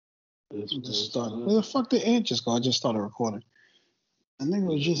Just started. Where the fuck did Ant just go? I just started recording. I think it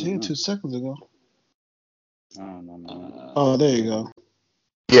was just here 2 seconds ago. I don't know, man. Oh, there you go.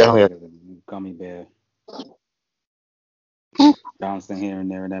 Yeah, I'm here. Gummy bear. Bouncing here and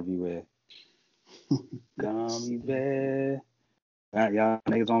there and everywhere. Gummy bear. Y'all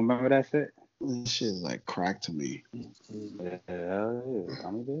niggas don't remember that shit? This shit is like crack to me. Yeah,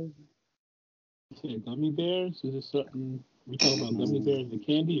 gummy bear. You said gummy bears? Is it something we talking about? Gummy bears, the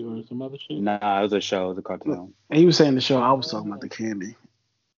candy, or some other shit? Nah, it was a show. It was a cartoon. And he was saying the show. I was talking about the candy.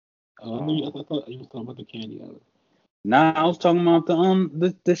 Oh, I thought you was talking about the candy. Nah, I was talking about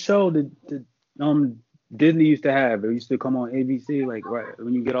the show that Disney used to have. It used to come on ABC like right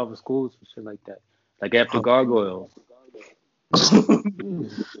when you get off of school, some shit like that. Like after Gargoyles.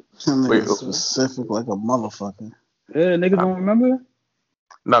 Wait, specific like a motherfucker. Yeah, niggas don't remember?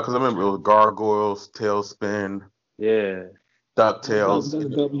 No, because I remember it was Gargoyles, Tailspin. Yeah. DuckTales.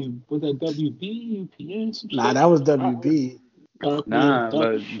 Was that WB, UPN? Nah, that was WB. Nah,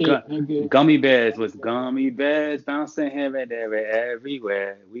 but Gummy Bears was Gummy Bears bouncing here and there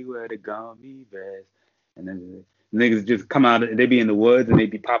everywhere. We were the Gummy Bears. And then niggas just come out, they be in the woods and they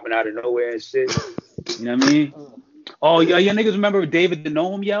be popping out of nowhere and shit. You know what I mean? Oh, yeah, niggas remember David the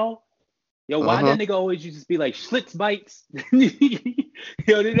Gnome, yo? Yo, why that nigga always used to be like Schlitz bites?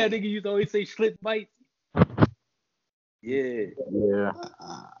 Yo, did that nigga used to always say Schlitz bites? Yeah.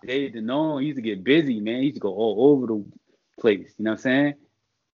 David the Gnome, he used to get busy, man. He used to go all over the place. You know what I'm saying?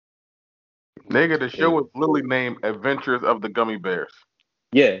 Nigga, the show was literally named Adventures of the Gummy Bears.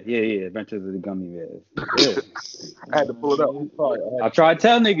 Yeah. Adventures of the Gummy Bears. Yeah. I had to pull it up. I'm sorry. I tried to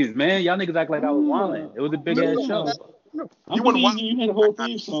tell niggas, man. Y'all niggas act like I was wilding. It was a big ass show. You had a whole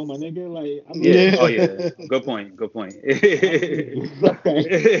theme song, my nigga. Like, Oh yeah. Good point.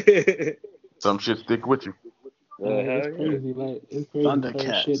 Some shit stick with you. It's crazy. Like, it's crazy.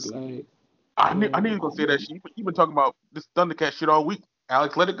 Thundercats. Shit, like, I knew you were gonna say that shit. You been talking about this Thundercat shit all week.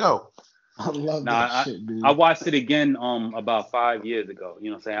 Alex, let it go. I love that shit, dude. I watched it again about 5 years ago. You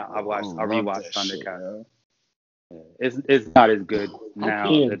know what I'm saying? I rewatched Thundercats. It's not as good now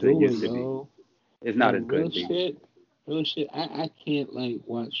as it used to be. It's not as good. Real shit. I can't like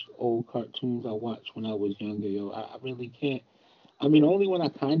watch old cartoons I watched when I was younger, yo. I really can't. I mean, only when I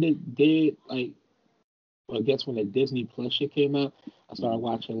kind of did, like, I guess when the Disney Plus shit came out, I started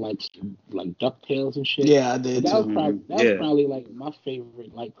watching like DuckTales and shit. Yeah, I did That too. was probably like my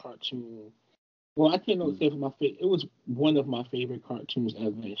favorite like cartoon. Well, I can't say for my favorite. It was one of my favorite cartoons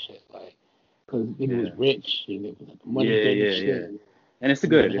ever and shit. Like, because it was rich and it was like money shit. And it's a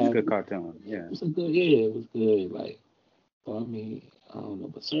good cartoon. Yeah. It was good. Like, so I mean, I don't know,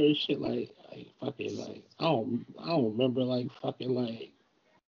 but certain shit like fucking like I don't remember like fucking like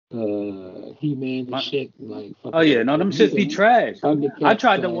He-Man and shit like fucking. Oh yeah, no, them shits be trash. I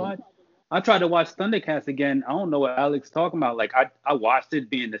tried to watch Thundercats again. I don't know what Alex talking about. Like I watched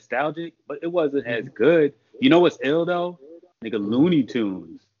it being nostalgic, but it wasn't as good. You know what's ill though? Nigga, Looney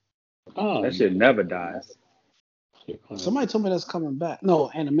Tunes. Oh, that shit never dies. Somebody told me that's coming back. No,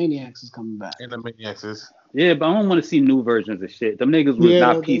 Animaniacs is coming back. Animaniacs is. Yeah, but I don't want to see new versions of shit. Them niggas was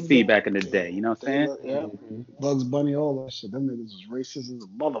not PC back in the day. You know what I'm saying? Bugs Bunny, all that shit. Them niggas was racist as a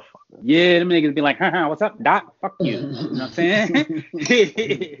motherfucker. Yeah, them niggas be like, haha, what's up, Doc? Fuck you. You know what I'm saying?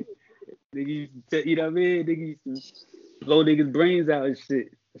 Niggas used to, you know what I mean? Niggas used to blow niggas' brains out and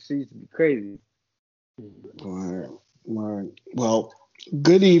shit. That shit used to be crazy. Word. Well,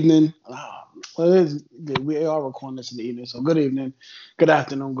 good evening. We are recording this in the evening, so good evening, good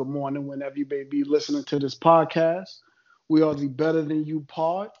afternoon, good morning, whenever you may be listening to this podcast. We are the Better Than You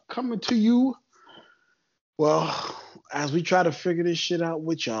pod, coming to you, well, as we try to figure this shit out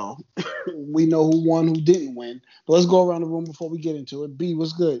with y'all. We know who won, who didn't win. But let's go around the room before we get into it. B,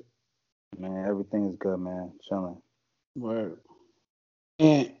 what's good? Man, everything is good, man. Chilling. Word.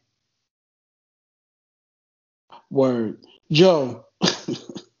 And word. Joe.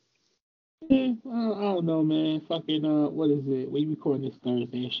 I don't know, man. Fucking, what is it? We recording this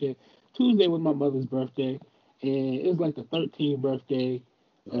Thursday and shit. Tuesday was my mother's birthday, and it was like the 13th birthday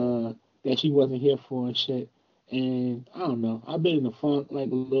that she wasn't here for and shit. And I don't know. I've been in the funk like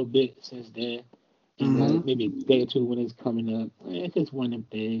a little bit since then. And like maybe a day or two when it's coming up. It's just one of them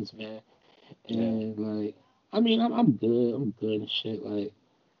things, man. And like, I mean, I'm good. I'm good and shit. Like,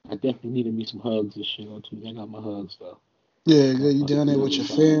 I definitely needed me some hugs and shit on Tuesday. I got my hugs though. Yeah, you down there with your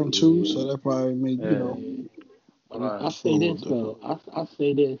fam too, so that probably made I say this though. I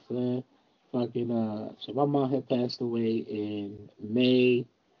say this, man. Fucking so my mom had passed away in May.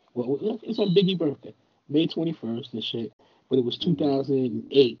 Well, it's on Biggie's birthday, May 21st and shit. But it was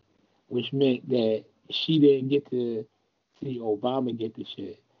 2008, which meant that she didn't get to see Obama get the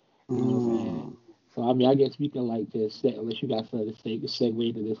shit. You know what I'm saying? So I mean, I guess we can like just say, unless you got something to say, segue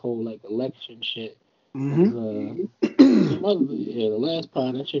into this whole like election shit. Mm-hmm. The last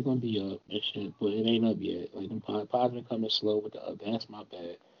pod that shit gonna be up and shit, but it ain't up yet. Like them pods been coming slow with the update. That's my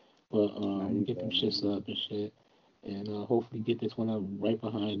bad. But get them shits up and shit, and hopefully get this one up right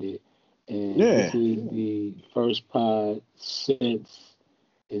behind it. And Yeah. this is the first pod since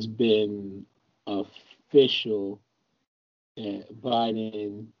it's been official that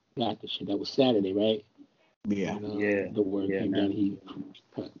Biden got the shit. That was Saturday, right? Yeah. And, the word came down. He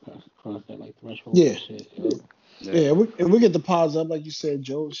crossed that like threshold. Yeah. And shit. You know? Yeah, if we get the pods up, like you said,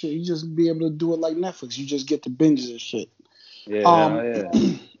 Joe, shit, you just be able to do it like Netflix. You just get the binges and shit. Yeah.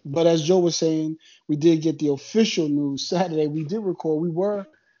 But as Joe was saying, we did get the official news Saturday. We did record.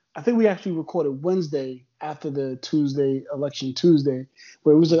 I think we actually recorded Wednesday after the Tuesday election Tuesday,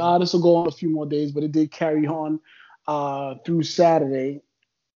 where it was like, this will go on a few more days, but it did carry on through Saturday.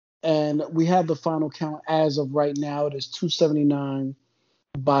 And we have the final count as of right now. It is 279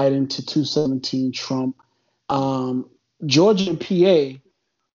 Biden to 217 Trump. Georgia and PA,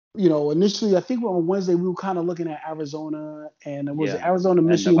 initially, I think on Wednesday we were kind of looking at Arizona and it was Arizona,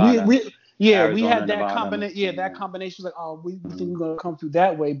 Michigan. We had that combination. Yeah, that combination was like, we think we're gonna come through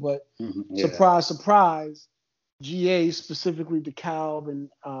that way, but surprise, surprise, GA, specifically DeKalb and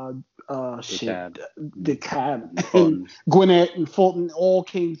DeKalb and Gwinnett and Fulton all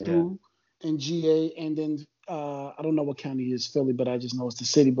came through in GA, and then I don't know what county is Philly, but I just know it's the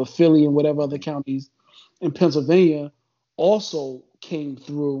city. But Philly and whatever other counties in Pennsylvania also came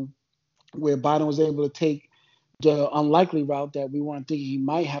through, where Biden was able to take the unlikely route that we weren't thinking he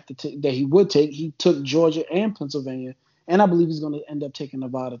might have to take, that he would take. He took Georgia and Pennsylvania, and I believe he's going to end up taking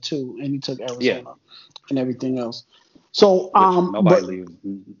Nevada too, and he took Arizona and everything else. So nobody leaves.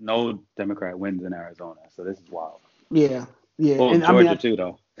 No Democrat wins in Arizona, so this is wild. Yeah. Well, and Georgia too,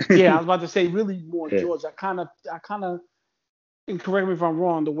 though. Yeah, I was about to say really more Georgia. I kind of, and correct me if I'm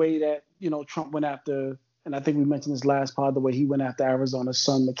wrong, the way that Trump went after, and I think we mentioned this last part, the way he went after Arizona's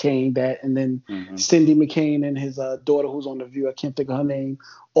son McCain, and then Cindy McCain and his daughter, who's on The View, I can't think of her name,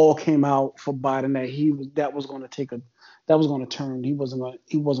 all came out for Biden that was going to turn. He wasn't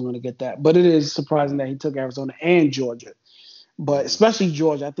going to get that. But it is surprising that he took Arizona and Georgia, but especially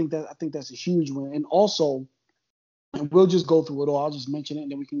Georgia. I think that's a huge win, and also. And we'll just go through it all. I'll just mention it,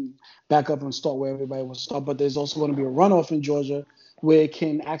 and then we can back up and start where everybody wants to start. But there's also going to be a runoff in Georgia where it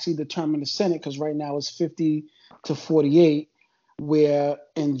can actually determine the Senate, because right now it's 50 to 48, where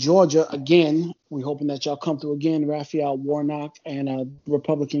in Georgia, again, we're hoping that y'all come through again, Raphael Warnock and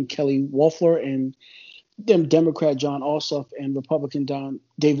Republican Kelly Loeffler and Democrat John Ossoff and Republican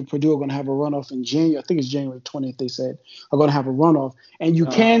David Perdue are going to have a runoff in January. I think it's January 20th, they said, are going to have a runoff. And you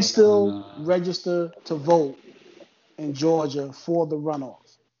can still register to vote in Georgia for the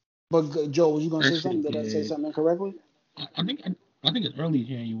runoff. But Joe, was you gonna say something? Did I say something incorrectly? I think it's early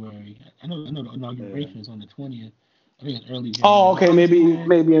January. I know the inauguration is on the 20th. I think it's early January. Oh, okay.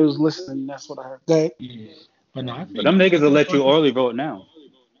 Maybe I was listening. That's what I heard. Go ahead. Yeah, but no, but them niggas will let you early vote now.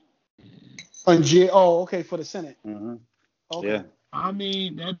 Okay, for the Senate. Okay. Yeah. I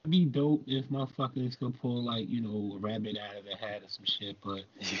mean, that'd be dope if motherfuckers could pull like a rabbit out of the hat or some shit. But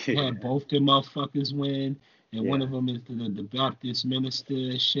had both them motherfuckers win. And one of them is the Baptist minister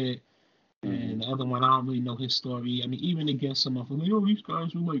and shit. And the other one, I don't really know his story. I mean, even against some of them, these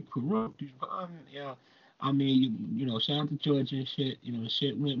guys were like corrupt. Yeah. I mean, shout out to Georgia and shit.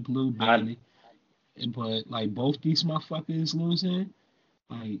 Shit went blue badly. But, like, both these motherfuckers losing,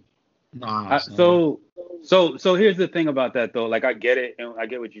 like, nah. So here's the thing about that, though. Like, I get it, and I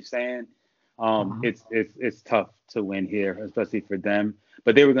get what you're saying. It's tough to win here, especially for them.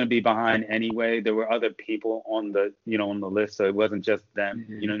 But they were going to be behind anyway. There were other people on the list, so it wasn't just them.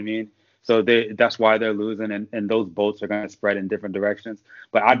 You know what I mean? So that's why they're losing, and those votes are going to spread in different directions.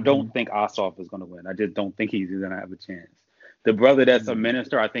 But I don't think Ossoff is going to win. I just don't think he's going to have a chance. The brother that's a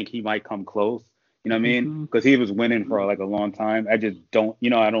minister, I think he might come close. You know what I mean? Because he was winning for like a long time. I just don't.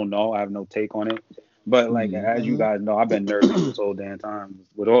 I don't know. I have no take on it. But like as you guys know, I've been nervous this whole damn time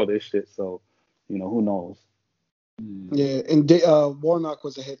with all this shit. So who knows? Yeah, and Warnock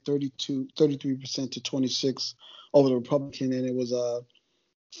was ahead 33% to 26 over the Republican, and it was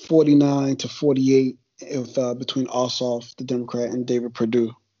 49 to 48 between Ossoff, the Democrat, and David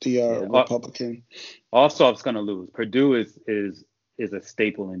Perdue, the Republican. Ossoff's gonna lose. Perdue is a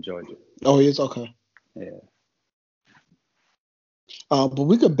staple in Georgia. Oh, he is? Okay. Yeah. But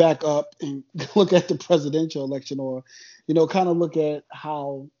we could back up and look at the presidential election, or kind of look at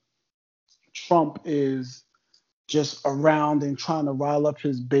how Trump is just around and trying to rile up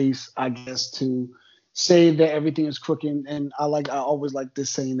his base, I guess, to say that everything is crooked. And I always like this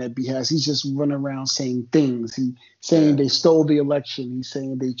saying that B has. He's just running around saying things. He's saying they stole the election. He's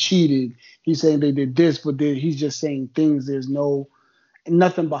saying they cheated. He's saying they did this, but he's just saying things. There's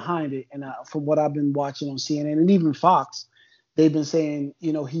nothing behind it. And from what I've been watching on CNN and even Fox, they've been saying,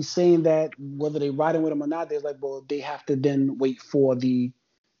 he's saying that whether they're riding with him or not, they're like, well, they have to then wait for the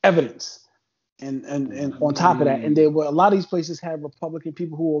evidence. And on top of that, and there were a lot of these places have Republican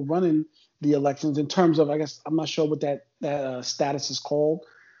people who are running the elections in terms of, I guess, I'm not sure what that status is called,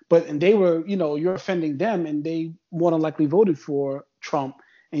 and they were, you're offending them, and they more than likely voted for Trump,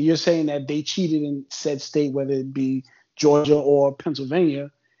 and you're saying that they cheated in said state, whether it be Georgia or Pennsylvania,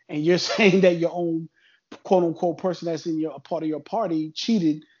 and you're saying that your own quote unquote person that's in a part of your party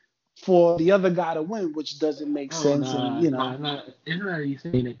cheated for the other guy to win, which doesn't make sense. It's not he's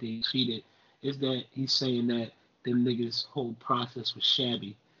saying that they cheated. It's that he's saying that them niggas' whole process was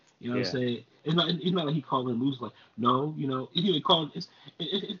shabby. You know what I'm saying? It's not like he called them losers. Like, no, he called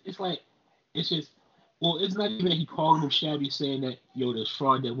it's like it's just. Well, it's not even that he called them shabby, saying that there's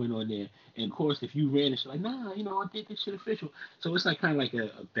fraud that went on there. And of course, if you ran, it's like, nah, I did this shit official. So it's like kind of like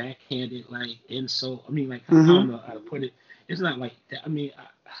a backhanded like insult. I mean, like I don't know how to put it. It's not like that. I mean,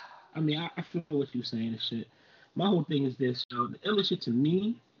 I feel what you're saying and shit. My whole thing is this. The illest shit to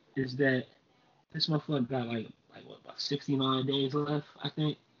me is that this motherfucker got like what, about 69 days left, I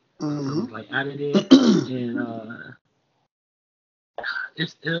think. Mm-hmm. Like out of there, and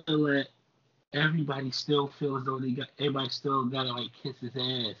it's ill that everybody still feels as though everybody still gotta like kiss his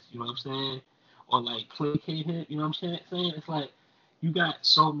ass. You know what I'm saying? Or like placate him. You know what I'm saying? It's like you got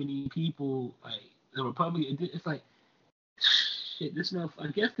so many people like the Republican. It's like shit. This motherfucker.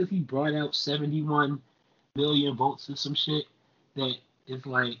 I guess because he brought out 71 million votes or some shit that is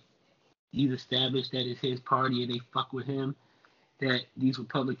like. He's established that it's his party and they fuck with him, that these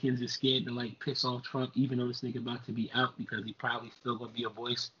Republicans are scared to like piss off Trump, even though this nigga about to be out because he probably still gonna be a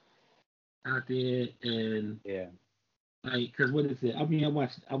voice out there. And like, cause what is it? I mean, I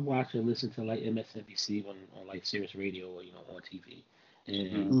watch and listen to like MSNBC on like Sirius Radio or on TV,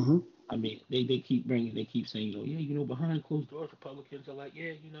 and I mean they keep saying behind closed doors Republicans are like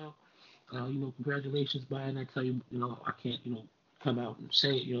congratulations Biden. I tell you I can't come out and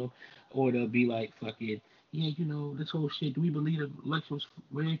say it or they'll be like fucking this whole shit. Do we believe the election was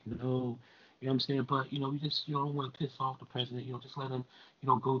rigged? No. You know what I'm saying? But we just don't want to piss off the president. Just let him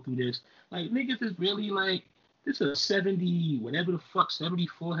go through this. Like niggas is really like this is a 70 whatever the fuck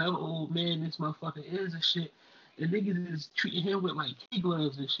 74 hell old man this motherfucker is and shit. And niggas is treating him with like kid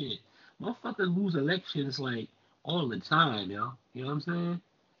gloves and shit. Motherfuckers lose elections like all the time, yo. You know what I'm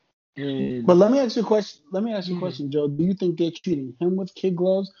saying? But let me ask you a question. Joe. Do you think they're treating him with kid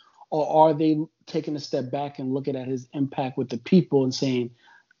gloves, or are they taking a step back and looking at his impact with the people and saying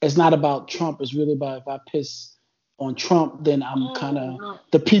it's not about Trump, it's really about if I piss on Trump, then I'm kind of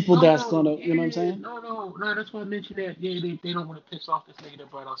the people that's gonna, you know what I'm saying? No, that's why I mentioned that. Yeah, they don't want to piss off this nigga that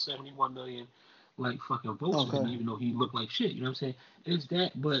brought out 71 million like fucking votes for him, even though he looked like shit. You know what I'm saying? It's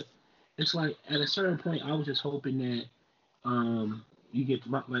that, but it's like at a certain point, I was just hoping that you get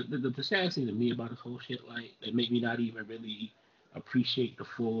like the saddest thing to me about this whole shit, like that make me not even really appreciate the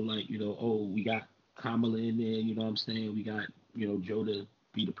full we got Kamala in there, you know what I'm saying? We got Joe to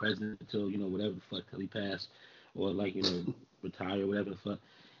be the president until whatever the fuck till he passed or like retire or whatever the fuck.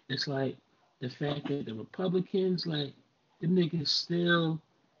 It's like the fact that the Republicans like the niggas still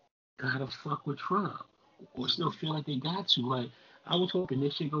gotta fuck with Trump or still feel like they got to like. I was hoping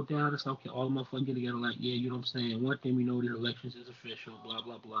this shit go down. It's okay. All the motherfuckers get together like, yeah, you know what I'm saying? One thing we know, the elections is official, blah,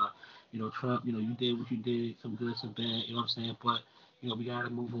 blah, blah. Trump, you did what you did, some good, some bad, you know what I'm saying? But, we got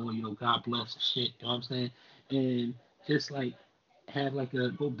to move on, God bless the shit, you know what I'm saying? And just, like, have, like,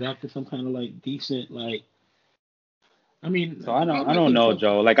 go back to some kind of, like, decent, like, I mean. So I don't know,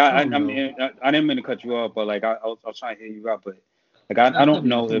 Joe. Like, I mean, I didn't mean to cut you off, but, like, I was trying to hear you out, but, like, I don't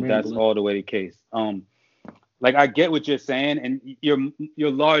know if that's all the way the case. Like I get what you're saying, and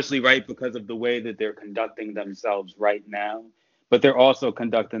you're largely right because of the way that they're conducting themselves right now. But they're also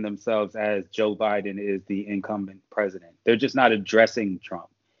conducting themselves as Joe Biden is the incumbent president. They're just not addressing Trump.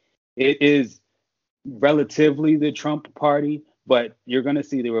 It is relatively the Trump party, but you're going to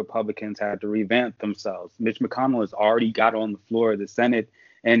see the Republicans have to revamp themselves. Mitch McConnell has already got on the floor of the Senate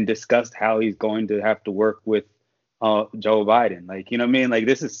and discussed how he's going to have to work with Joe Biden. Like, you know what I mean? Like,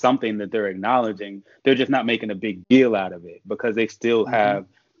 this is something that they're acknowledging. They're just not making a big deal out of it because they still have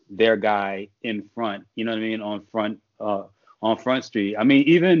their guy in front, you know what I mean? On Front Street. I mean,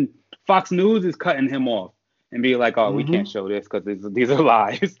 even Fox News is cutting him off and being like, oh, we can't show this because these are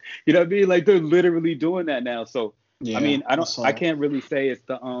lies. You know what I mean? Like, they're literally doing that now. So, I mean, I can't really say it's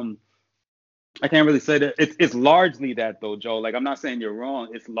the I can't really say that. It's largely that though, Joe. Like I'm not saying you're wrong.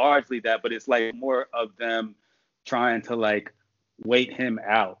 It's largely that, but it's like more of them trying to like wait him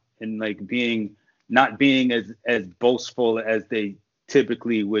out and like not being as boastful as they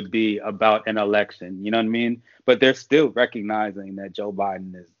typically would be about an election. You know what I mean? But they're still recognizing that Joe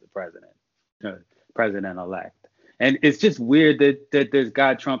Biden is the president elect. And it's just weird that this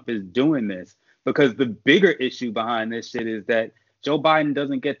guy Trump is doing this, because the bigger issue behind this shit is that Joe Biden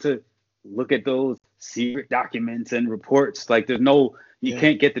doesn't get to look at those secret documents and reports. Like you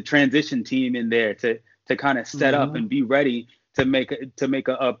can't get the transition team in there to kind of set up and be ready to make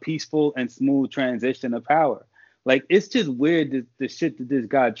a peaceful and smooth transition of power. Like, it's just weird, the shit that this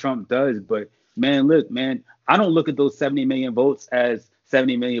guy Trump does. But man, look, man, I don't look at those 70 million votes as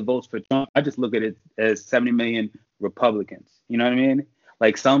 70 million votes for Trump. I just look at it as 70 million Republicans. You know what I mean?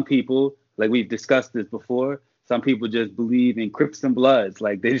 Like, some people, like we've discussed this before, some people just believe in Crips and Bloods.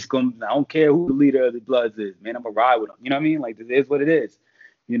 Like, they just I don't care who the leader of the Bloods is, man, I'm gonna ride with them. You know what I mean? Like, it is what it is.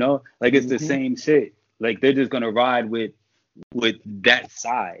 You know, like, it's the same shit. Like, they're just gonna ride with that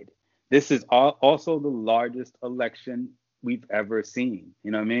side. This is also the largest election we've ever seen.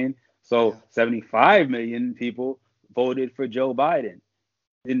 You know what I mean? So 75 million people voted for Joe Biden.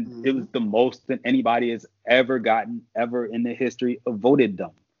 And it was the most that anybody has ever gotten ever in the history of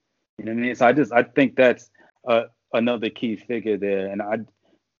votedom. You know what I mean? So I think that's another key figure there. And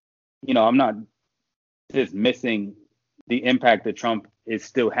I'm not dismissing the impact that Trump is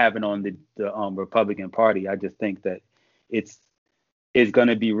still having on the Republican Party. I just think that it's going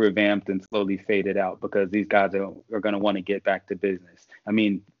to be revamped and slowly faded out, because these guys are going to want to get back to business. I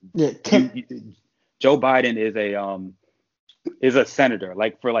mean, Joe Biden is a senator,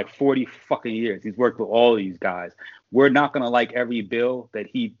 like, for like 40 fucking years. He's worked with all of these guys. We're not going to like every bill that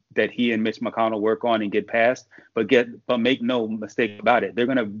he and Mitch McConnell work on and get passed, but make no mistake about it, they're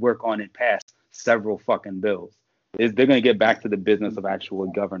going to work on and pass several fucking bills. They're going to get back to the business of actual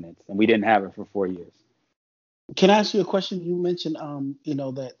governance, and we didn't have it for 4 years. Can I ask you a question? You mentioned,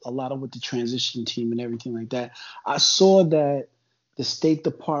 that a lot of with the transition team and everything like that. I saw that the State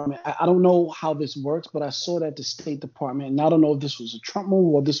Department, I don't know how this works, but I saw that the State Department, and I don't know if this was a Trump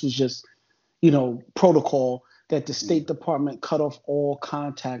move or this was just, protocol, that the State Department cut off all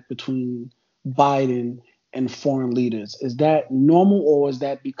contact between Biden and foreign leaders. Is that normal, or is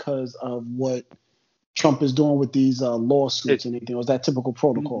that because of what Trump is doing with these lawsuits and anything? Or is that typical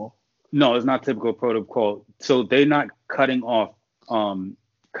protocol? No, it's not typical protocol. So they're not cutting off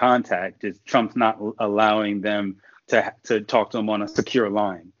contact. It's Trump's not allowing them to talk to him on a secure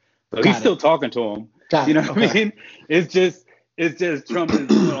line. So he's still talking to him. You know what I mean? It's just Trump is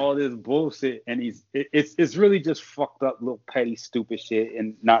doing all this bullshit, and it's really just fucked up little petty stupid shit,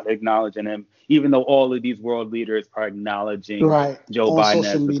 and not acknowledging him, even though all of these world leaders are acknowledging Joe Biden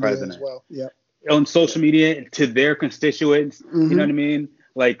as the president. As well. On social media, to their constituents, you know what I mean?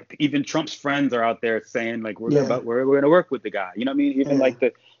 Like, even Trump's friends are out there saying, like, we're going to work with the guy. You know what I mean? Even like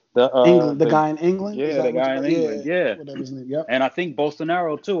the guy in England. Yeah, the guy in England. Yeah. Whatever his name. Yep. And I think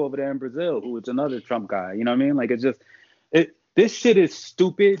Bolsonaro too over there in Brazil, who is another Trump guy. You know what I mean? Like, it's just this shit is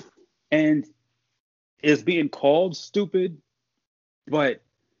stupid, and is being called stupid, but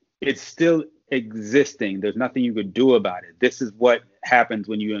it's still existing. There's nothing you could do about it. This is what happens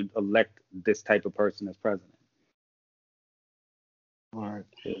when you elect this type of person as president. All right.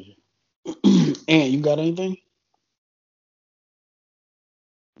 And you got anything?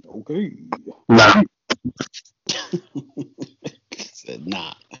 Okay. Nah. He said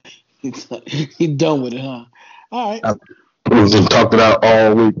nah. He done with it, huh? All right. I was just talking about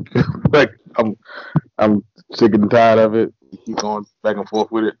all week. Like, I'm sick and tired of it. Keep going back and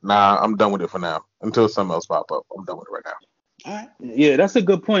forth with it. Nah, I'm done with it for now. Until something else pop up, I'm done with it right now. All right. Yeah, that's a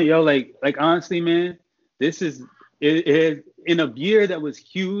good point, yo. Like honestly, man, this is it in a year that was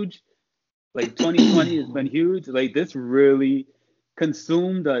huge. Like 2020 has been huge. Like, this really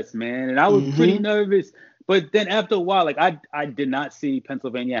consumed us, man. And I was pretty nervous. But then after a while, like, I did not see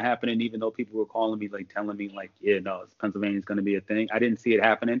Pennsylvania happening, even though people were calling me, like, telling me, like, yeah, no, Pennsylvania's going to be a thing. I didn't see it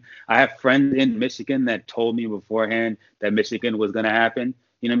happening. I have friends in Michigan that told me beforehand that Michigan was going to happen.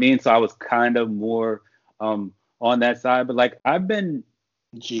 You know what I mean? So I was kind of more on that side. But, like, I've been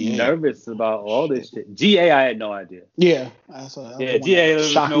nervous about all this shit. GA, I had no idea. Yeah. GA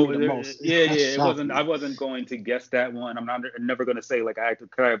shocked me the most. It wasn't. I wasn't going to guess that one. I'm never going to say, like, I had to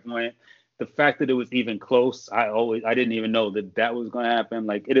clairvoyant. The fact that it was even close, I didn't even know that was going to happen.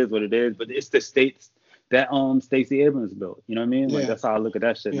 Like, it is what it is. But it's the states that Stacey Abrams built. You know what I mean? Like, that's how I look at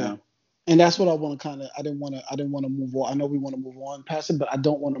that shit now. And that's what I want to I didn't want to move on. I know we want to move on past it, but I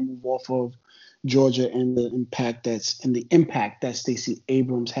don't want to move off of Georgia and the impact that Stacey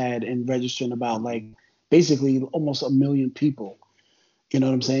Abrams had in registering about like basically almost 1 million people. You know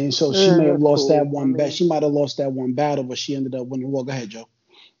what I'm saying? So she may have That's lost that cool. one battle. She might have lost that one battle, but she ended up winning. Well, go ahead, Joe.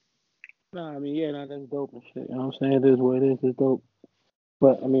 Nah, I mean, yeah, nah, that's dope and shit. You know what I'm saying? It is what it is. It's dope.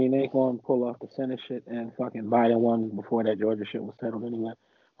 But I mean, they ain't gonna pull off the Senate shit, and fucking Biden won before that Georgia shit was settled anyway.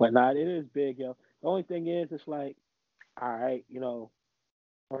 But nah, it is big, yo. The only thing is, it's like, all right, you know,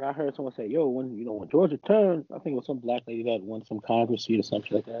 when I heard someone say, yo, when Georgia turned, I think it was some black lady that won some Congress seat or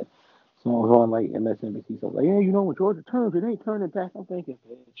something like that. Someone was on like MSNBC, so like, yeah, you know, when Georgia turns, it ain't turning back. I'm thinking,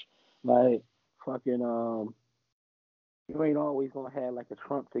 bitch, like, fucking, you ain't always gonna have like a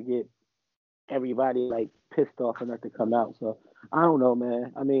Trump to get everybody like pissed off enough to come out. So I don't know,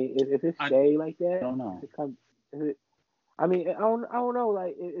 man. I mean, if it stay like that, I don't know. I mean, I don't know.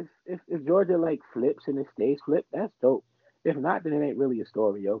 Like, if Georgia like flips and it stays flipped, that's dope. If not, then it ain't really a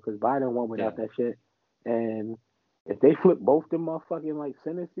story, yo. Because Biden won without that shit, and if they flip both them motherfucking like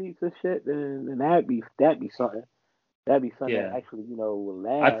Senate seats and shit, then that'd be something. That'd be something that actually, will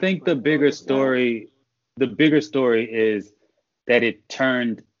last. I think the bigger story is that it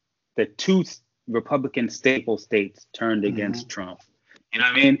turned the two Republican staple states turned against Trump. You know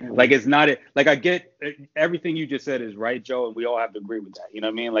what I mean? Like, it's not like, I get everything you just said is right, Joe, and we all have to agree with that. You know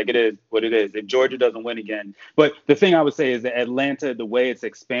what I mean? Like, it is what it is. If Georgia doesn't win again, but the thing I would say is that Atlanta, the way it's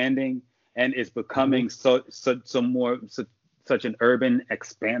expanding and it's becoming such an urban,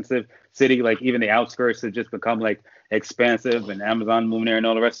 expansive city, like even the outskirts have just become like expansive, and Amazon moving there and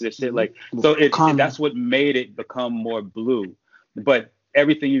all the rest of this shit. Like, so that's what made it become more blue. But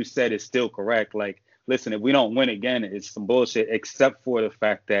everything you said is still correct. Like, listen, if we don't win again, it's some bullshit, except for the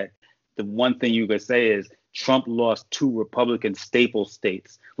fact that the one thing you could say is Trump lost two Republican staple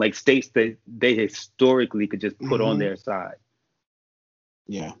states, like states that they historically could just put on their side.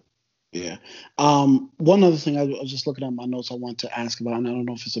 Yeah. Yeah. One other thing, I was just looking at my notes I want to ask about, and I don't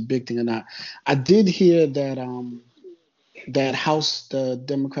know if it's a big thing or not. I did hear that the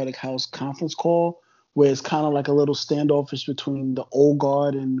Democratic House conference call, where it's kind of like a little standoffish between the old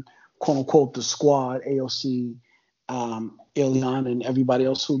guard and quote unquote the squad, AOC, Ileana, and everybody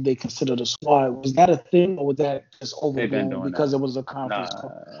else who they consider the squad. Was that a thing, or was that just overblown because it was a conference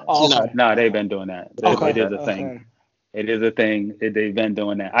call? Oh, okay. No, they've been doing that. It is a thing. Okay. It is a thing. They've been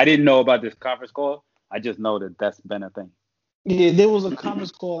doing that. I didn't know about this conference call. I just know that that's been a thing. Yeah, there was a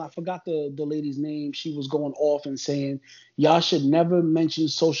conference call. I forgot the lady's name. She was going off and saying, y'all should never mention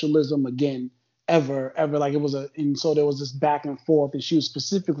socialism again, ever. Like, it was and so there was this back and forth, and she was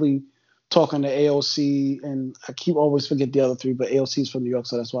specifically talking to AOC, and I always forget the other three, but AOC's from New York,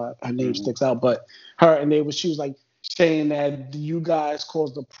 so that's why her name sticks out. But her, and she was like saying that you guys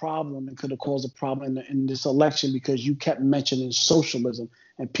caused a problem and could have caused a problem in this election because you kept mentioning socialism,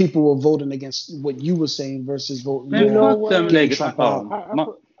 and people were voting against what you were saying versus voting. Man, fuck them niggas. Go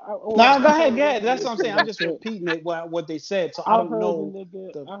ahead. That's what I'm saying. I'm just repeating it what they said, so I don't know.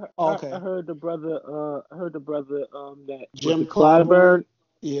 I heard the brother. That Jim Clyburn.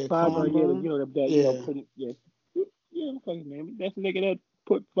 Yeah, Clyburn. Fucking man. That's the nigga that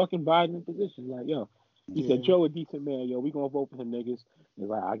put fucking Biden in position. Like, yo, he said Joe a decent man. Yo, we gonna vote for him, niggas. He's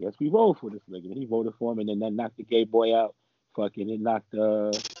like, I guess we vote for this nigga. And he voted for him, and then that knocked the gay boy out. Fucking, it knocked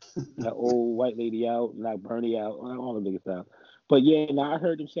that old white lady out, knocked Bernie out, all the niggas out. But yeah, now I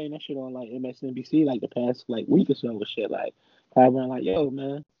heard them saying that shit on like MSNBC like the past like week or so with shit like Clyburn, like, yo,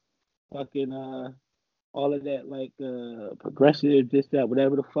 man, fucking all of that like progressive, this, that,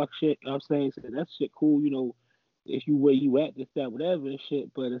 whatever the fuck shit. You know what I'm saying? So that shit cool, if you where you at, this, that, whatever and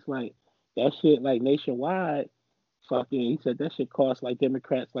shit. But it's like that shit like nationwide, fucking he said that shit cost like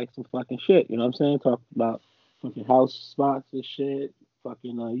Democrats like some fucking shit. You know what I'm saying? Talking about fucking House spots and shit,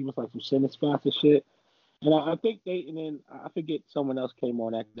 fucking even like some Senate spots and shit. And I think and then I forget someone else came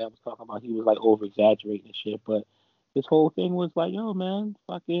on that was talking about he was like over exaggerating and shit. But this whole thing was like, yo, man,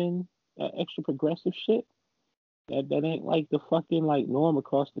 fucking that extra progressive shit. That ain't like the fucking like norm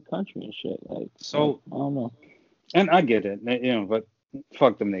across the country and shit. Like, so I don't know. And I get it, but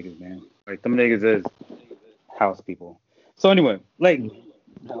fuck them niggas, man. Like, them niggas is house people. So anyway, like,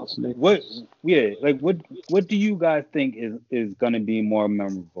 what do you guys think is gonna be more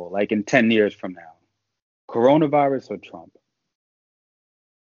memorable, like in 10 years from now? Coronavirus or Trump?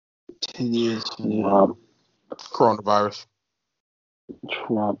 10 years from now. Coronavirus.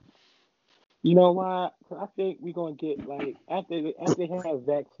 Trump. You know why? I think we're gonna get like after they have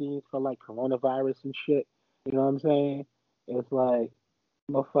vaccines for like coronavirus and shit. You know what I'm saying? It's like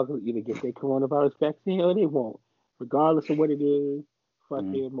motherfuckers either get their coronavirus vaccine or they won't, regardless of what it is.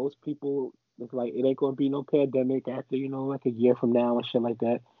 Fucking most people, it's like it ain't gonna be no pandemic after like a year from now and shit like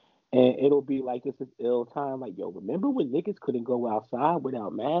that. And it'll be like this is ill time. Like, yo, remember when niggas couldn't go outside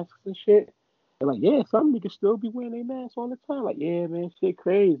without masks and shit? They're like, yeah, some niggas still be wearing their masks all the time. Like, yeah, man, shit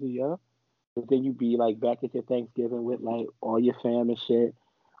crazy, yo. But then you be like back at your Thanksgiving with like all your fam and shit,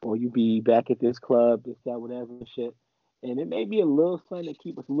 or you be back at this club, this, that, whatever and shit. And it may be a little something to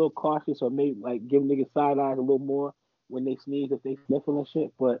keep us a little cautious, or maybe like give niggas side eyes a little more when they sneeze if they sniffle and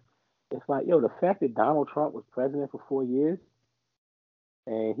shit. But it's like, yo, the fact that Donald Trump was president for 4 years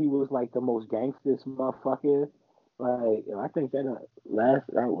and he was like the most gangstest motherfucker. Like, I think that last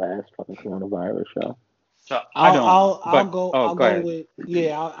fucking coronavirus show. So I'll go ahead. with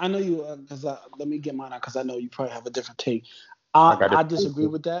I know you because let me get mine out because I know you probably have a different take. I disagree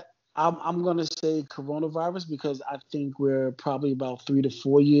with that. I'm gonna say coronavirus because I think we're probably about 3 to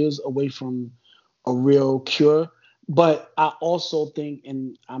 4 years away from a real cure. But I also think,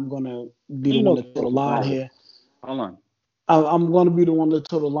 and I'm gonna be the one to toe the line here. Hold on. I'm going to be the one to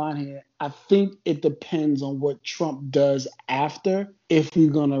toe the line here. I think it depends on what Trump does after, if we're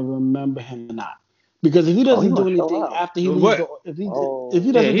going to remember him or not. Because if he doesn't do anything after he leaves, if he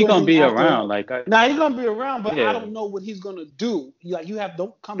doesn't, he's gonna be around. Like, he's gonna be around, but I don't know what he's gonna do. Like, you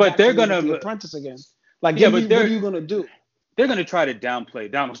don't come but back they're to gonna The Apprentice again. Like, but what are you gonna do? They're gonna try to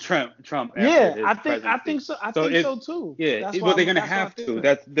downplay Donald Trump. I think so. I think so too. Yeah, they're gonna have to.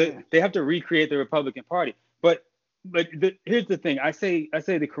 They have to recreate the Republican Party. But here's the thing. I say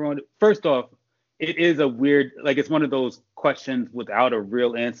the corona. First off, it is a weird, like, it's one of those questions without a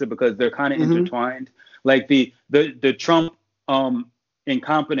real answer because they're kind of intertwined. Like the Trump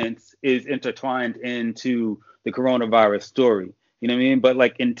incompetence is intertwined into the coronavirus story. You know what I mean? But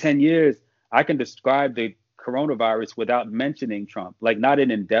like in 10 years, I can describe the coronavirus without mentioning Trump. Like, not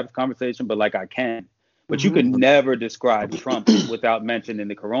an in-depth conversation, but like I can. But you can never describe Trump without mentioning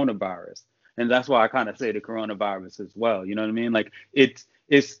the coronavirus. And that's why I kind of say the coronavirus as well. You know what I mean? Like, it's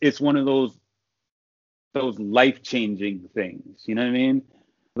one of those life-changing things. You know what I mean?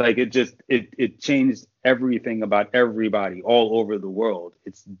 Like, it changed everything about everybody all over the world.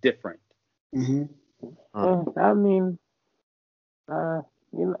 It's different. I mean, so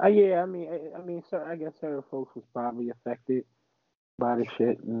I guess certain folks was probably affected by the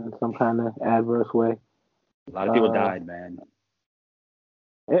shit in some kind of adverse way. A lot of people died, man.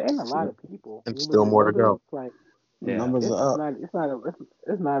 And a lot of people. And still more to go. Like, numbers are up. It's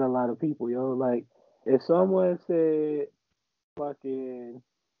not a lot of people, yo. Like, if someone said fucking,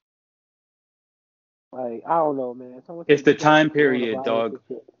 like, I don't know, man. It's the time period, dog.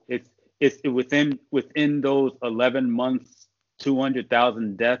 It's within those 11 months,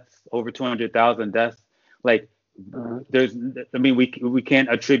 200,000 deaths, over 200,000 deaths. Like, we can't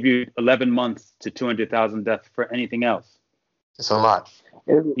attribute 11 months to 200,000 deaths for anything else. It's a lot.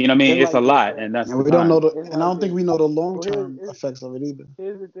 You know what I mean? It's a lot, and that's. And we don't know and I don't think we know the long-term effects of it either.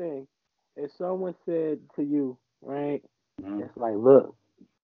 Here's the thing: if someone said to you, right, it's like, look,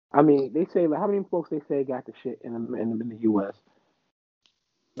 I mean, they say, like, how many folks they say got the shit in the U.S.?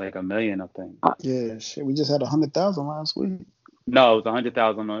 Like 1 million, I think. Yeah, shit. We just had 100,000 last week. No, it was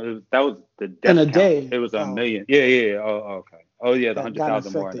 100,000. That was the death in a count. day. It was 1 million. Yeah. Oh, okay. Oh, yeah, the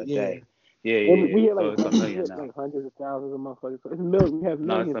 100,000 more in a day. Yeah. We had like, so it's 1 million now. Like hundreds of thousands of motherfuckers. So it's millions. We have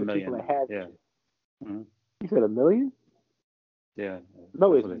millions of people that have shit. You said 1 million? Yeah.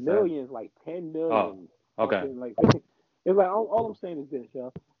 No, it's millions, like 10 million. Oh, okay. Like, it's like all I'm saying is this,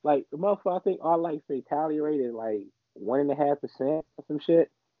 yo. Like, the motherfucker, I think our like fatality rate is like 1.5% or some shit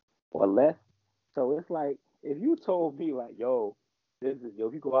or less. So it's like, if you told me like, if you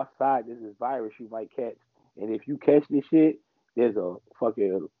go outside, there's this virus you might catch, and if you catch this shit, there's a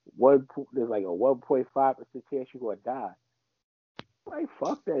fucking 1.5% chance you're gonna die. Like,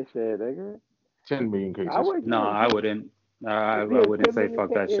 fuck that shit, nigga. 10 million cases. I wouldn't. I wouldn't say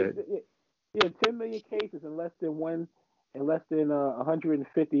fuck that shit. Yeah, 10 million cases and less than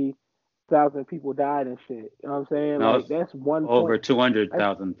 150,000 people died and shit. You know what I'm saying? No, like, that's one. Over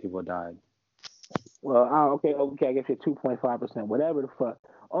 200,000 people died. Well, okay, I guess it's 2.5%, whatever the fuck.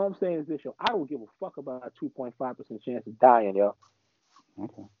 All I'm saying is this, yo. I don't give a fuck about a 2.5% chance of dying, yo.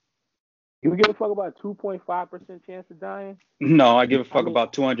 Okay. You give a fuck about a 2.5% chance of dying? No, I give a fuck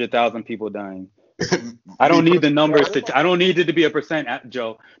about 200,000 people dying. I don't need the numbers I don't need it to be a percent,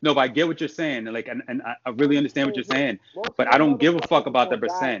 Joe. No, but I get what you're saying. Like, and I really understand what you're saying. But I don't give a fuck about the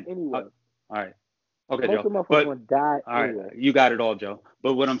percent. Anyway. All right. Okay, Joe. But gonna die all anyway. right, you got it all, Joe.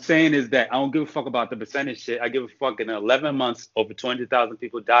 But what I'm saying is that I don't give a fuck about the percentage shit. I give a fuck. In 11 months, over 200,000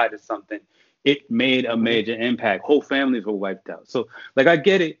 people died or something. It made a major impact. Whole families were wiped out. So, like, I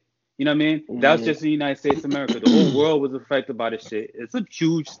get it. You know what I mean? That's just the United States of America. The whole world was affected by this shit. It's a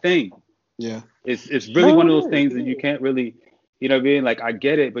huge thing. Yeah. It's really one of those things that you can't really, You know what I mean? Like, I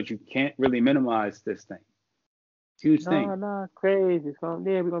get it, but you can't really minimize this thing. Huge thing. Nah, crazy. So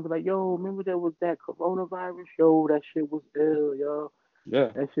yeah, we're gonna be like, yo, remember there was that coronavirus? Yo, that shit was ill, yo. Yeah.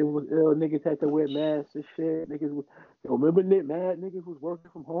 That shit was ill. Niggas had to wear masks and shit. Niggas was, yo, remember mad niggas was working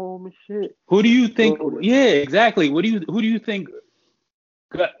from home and shit. Who do you think? Yeah, exactly. Who do you think?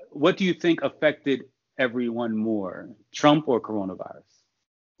 What do you think affected everyone more, Trump or coronavirus?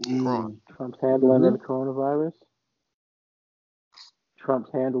 Trump's handling of the coronavirus.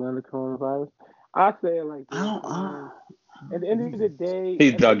 I say it like this. At the end of the day,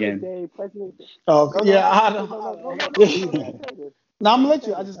 he's dug in. President. Oh yeah, I don't. No, I'm gonna let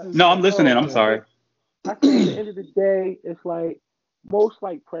you. I'm listening. I'm sorry. I think at the end of the day, it's like most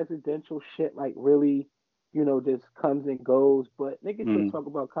like presidential shit, like really, just comes and goes. But niggas still talk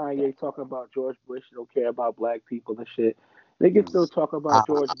about Kanye, talking about George Bush, don't care about black people and shit. Niggas still talk about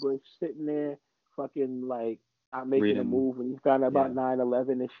George Bush sitting there, fucking like not making a move when he found out about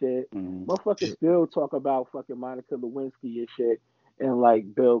 9/11 and shit. Motherfuckers still talk about fucking Monica Lewinsky and shit, and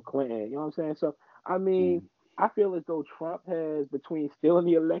like Bill Clinton. You know what I'm saying? So I mean. I feel as though Trump has, between stealing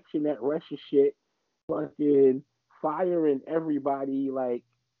the election, that Russia shit, fucking firing everybody, like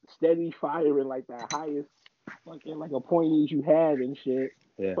steady firing like the highest fucking like appointees you have and shit.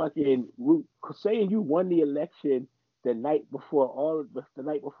 Yeah. Fucking saying you won the election the night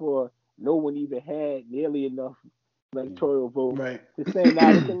before no one even had nearly enough electoral votes. Right. To say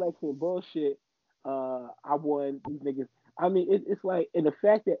now this election bullshit. I won these niggas. I mean, it's like, and the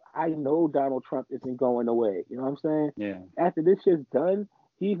fact that I know Donald Trump isn't going away. You know what I'm saying? Yeah. After this shit's done,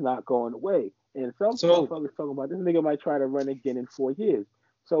 he's not going away. And some motherfuckers talking about this nigga might try to run again in 4 years.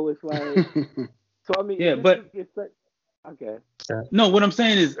 So it's like, I mean, yeah, but okay. No, what I'm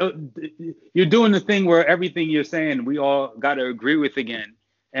saying is, you're doing the thing where everything you're saying we all got to agree with again,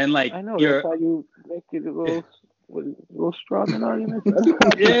 and like I know that's how you make it a little strong in arguments.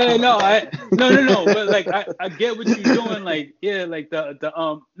 Yeah, no. But like, I get what you're doing. Like, yeah, like the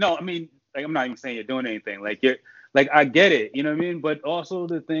no, I mean, like, I'm not even saying you're doing anything. Like, you're like, I get it. You know what I mean? But also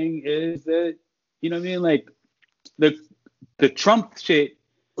the thing is that, you know what I mean? Like, the Trump shit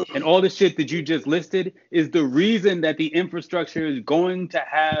and all the shit that you just listed is the reason that the infrastructure is going to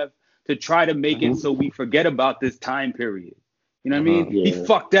have to try to make it so we forget about this time period. You know what I mean? Yeah. He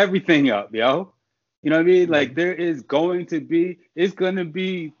fucked everything up, yo. You know what I mean? Like, there is going to be, it's going to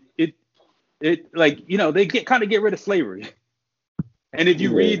be, it like, they get rid of slavery. And if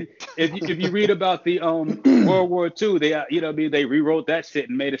you read, if you read about the World War II, they rewrote that shit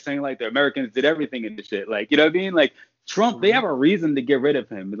and made it seem like the Americans did everything in the shit. Like, you know what I mean? Like, Trump, they have a reason to get rid of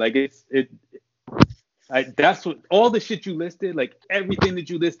him. Like, that's what all the shit you listed, like everything that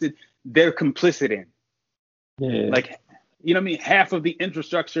you listed, they're complicit in. Yeah. Like, you know what I mean? Half of the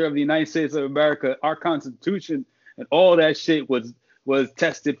infrastructure of the United States of America, our Constitution, and all that shit was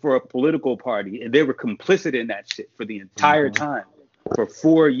tested for a political party, and they were complicit in that shit for the entire time, for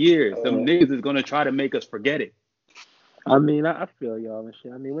 4 years. Them niggas is gonna try to make us forget it. I mean, I feel y'all and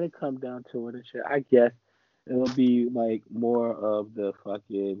shit. I mean, when it comes down to it and shit, I guess it'll be like more of the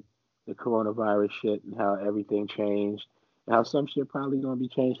coronavirus shit and how everything changed, and how some shit probably gonna be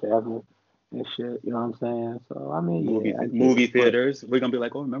changed forever. And shit, you know what I'm saying? So I mean, movie theaters. We're gonna be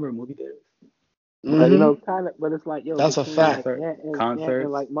like, oh, remember movie theaters? But but it's like, yo, that's a fact. Concerts,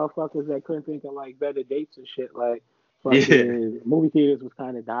 and like motherfuckers that couldn't think of like better dates and shit. Like, movie theaters was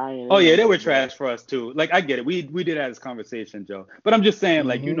kind of dying. Oh yeah, they were trash for us too. Like, I get it. We did have this conversation, Joe. But I'm just saying,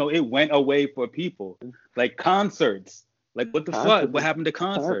 like, it went away for people. Like concerts. Like, what the fuck? What happened to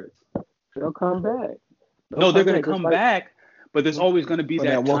concerts? They'll come back. They're gonna come back. But there's always going to be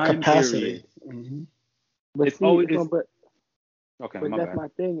that time period. But it's always. Okay, but that's my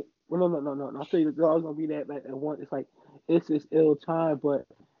thing. Well, no. I'll tell you, there's always going to be that like one. It's like it's this ill time. But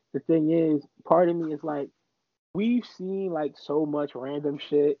the thing is, part of me is like, we've seen like so much random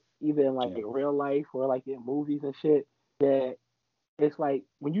shit, either in like in real life or like in movies and shit, that it's like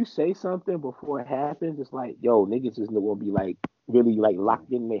when you say something before it happens, it's like, yo, niggas is going to be like really like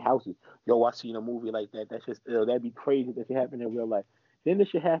locked in their houses. Yo, I seen a movie like that. That's just ill. That'd be crazy if it happened in real life. Then this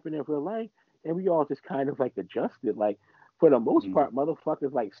shit happened in real life, and we all just kind of like adjusted. Like, for the most part,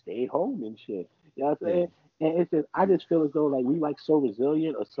 motherfuckers like stayed home and shit. You know what I'm saying? And it's just, I just feel as though like we like so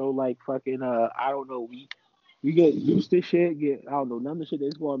resilient or so like fucking I don't know, we get used to shit. I don't know, none of the shit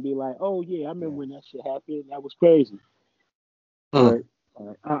that's going to be like, oh yeah, I remember when that shit happened. That was crazy. But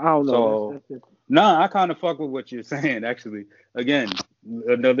I don't know. So, I kind of fuck with what you're saying, actually. Again,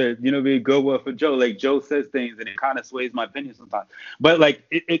 another, good one for Joe. Like, Joe says things and it kind of sways my opinion sometimes. But like,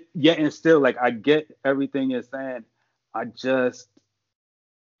 and still, like, I get everything you're saying.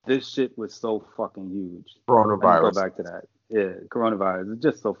 This shit was so fucking huge. Coronavirus. Go back to that. Yeah, coronavirus is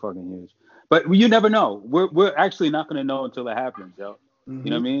just so fucking huge. But you never know. We're actually not gonna know until it happens, yo. Mm-hmm.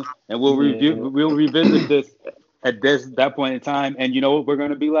 You know what I mean? And we'll revisit this at that point in time. And you know what? We're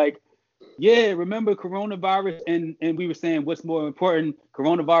gonna be like, yeah, remember coronavirus? And we were saying what's more important,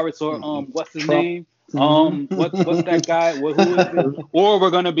 coronavirus or what's his Trump. name? Mm-hmm. What's that guy? Who is it? Or we're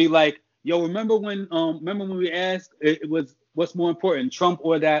gonna be like, yo, remember when we asked it was what's more important, Trump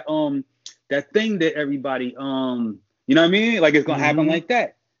or that thing that everybody you know what I mean? Like it's gonna happen like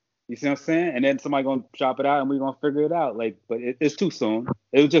that. You see what I'm saying? And then somebody gonna chop it out and we're gonna figure it out. Like, but it's too soon.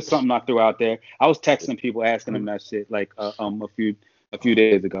 It was just something I threw out there. I was texting people asking them that shit like a few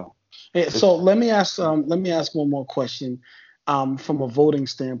days ago. Hey, so let me ask one more question. From a voting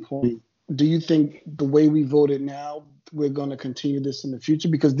standpoint, do you think the way we voted now, we're gonna continue this in the future?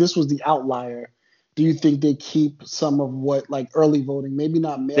 Because this was the outlier. Do you think they keep some of what like early voting? Maybe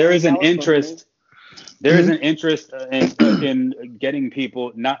not mail-in There is an ballots, interest. There is an interest in getting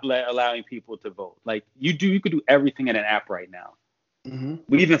people, not allowing people to vote. Like you could do everything in an app right now. Mm-hmm.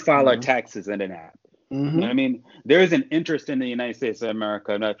 We even file our taxes in an app. Mm-hmm. You know what I mean? There is an interest in the United States of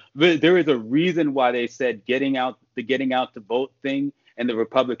America. There is a reason why they said getting out to vote thing, and the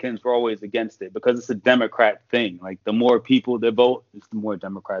Republicans were always against it, because it's a Democrat thing. Like the more people that vote, the more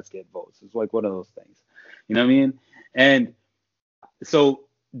Democrats get votes. It's like one of those things. You know what I mean? And so,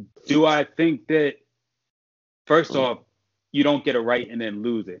 do I think that, first off, you don't get a right and then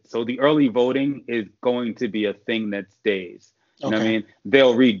lose it? So the early voting is going to be a thing that stays. You know what I mean?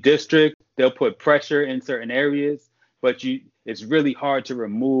 They'll redistrict, they'll put pressure in certain areas, but it's really hard to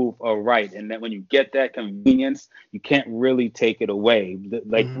remove a right. And then when you get that convenience, you can't really take it away.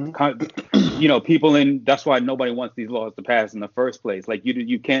 Like, you know, that's why nobody wants these laws to pass in the first place. Like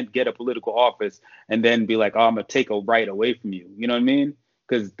you can't get a political office and then be like, oh, I'm going to take a right away from you. You know what I mean?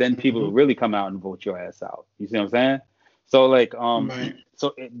 Because then people will really come out and vote your ass out. You see what I'm saying? So like,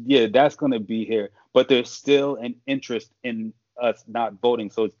 that's going to be here, but there's still an interest in us not voting.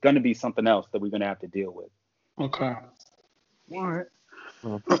 So it's going to be something else that we're going to have to deal with. Okay. All right.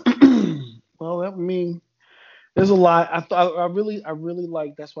 Well, that mean there's a lot. I really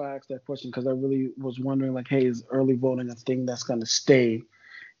like. That's why I asked that question, because I really was wondering, like, hey, is early voting a thing that's going to stay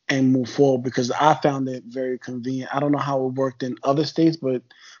and move forward? Because I found it very convenient. I don't know how it worked in other states, but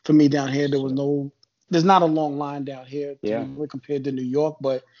for me down here, there's not a long line down here compared to New York,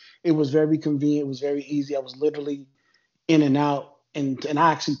 but it was very convenient. It was very easy. I was literally in and out, and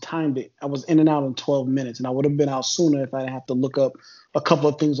I actually timed it. I was in and out in 12 minutes, and I would have been out sooner if I didn't have to look up a couple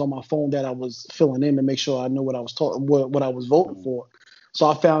of things on my phone that I was filling in to make sure I knew what I was what I was voting for. So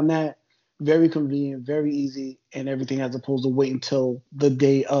I found that very convenient, very easy, and everything, as opposed to wait until the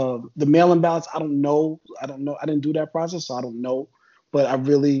day of the mail-in ballots. I don't know. I didn't do that process, so I don't know. But I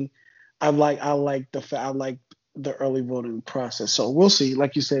like the early voting process. So we'll see.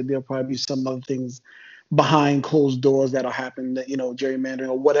 Like you said, there'll probably be some other things behind closed doors that'll happen, that, you know, gerrymandering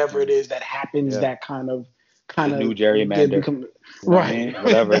or whatever it is that happens, that kind of new gerrymander, right?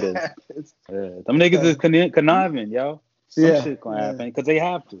 Whatever it is. Them niggas is conniving, yo. Some shit gonna happen because they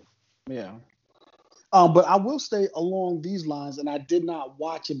have to. Yeah. But I will stay along these lines, and I did not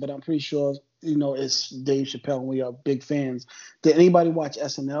watch it, but I'm pretty sure, you know, it's Dave Chappelle, and we are big fans. Did anybody watch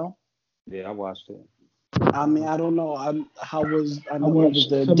SNL? Yeah, I watched it. I mean, I don't know. I know it was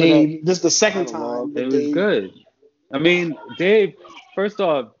the Dave. This is the second time. It was good. I mean, Dave. First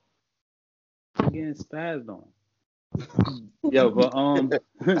off, getting spazzed on. Yo, but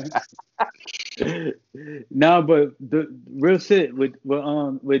no, but the real shit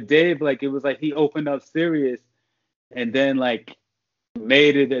with Dave, like, it was like he opened up serious, and then like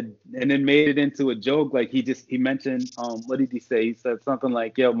made it into a joke. Like he mentioned, what did he say? He said something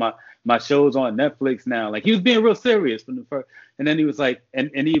like, yo, my show's on Netflix now. Like he was being real serious from the first, and then he was like,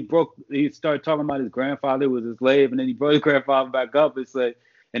 and he started talking about his grandfather was a slave, and then he brought his grandfather back up. It's like,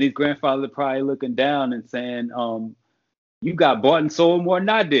 and his grandfather probably looking down and saying, you got bought and sold more than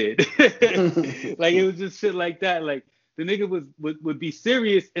I did. Like it was just shit like that. Like the nigga would be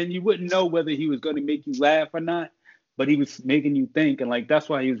serious, and you wouldn't know whether he was going to make you laugh or not, but he was making you think. And like that's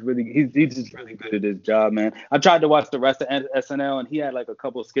why he's just really good at his job, man. I tried to watch the rest of SNL, and he had like a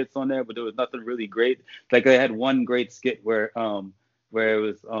couple of skits on there, but there was nothing really great. Like they had one great skit where it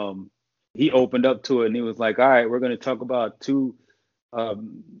was he opened up to it, and he was like, all right, we're going to talk about two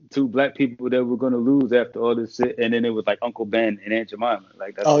black people that we're gonna lose after all this shit, and then it was like Uncle Ben and Aunt Jemima.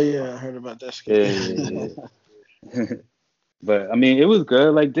 Like that's I heard about that skit. Yeah. But I mean, it was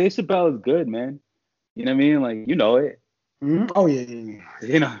good. Like Dave Chappelle is good, man. You know what I mean? Like, you know it. Mm-hmm. Oh yeah.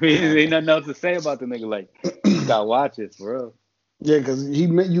 You know what I mean? Ain't nothing else to say about the nigga. Like, you gotta watch it for real. Yeah, because you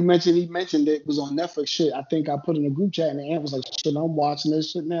mentioned it was on Netflix. Shit, I think I put in a group chat and the aunt was like, "Shit, I'm watching this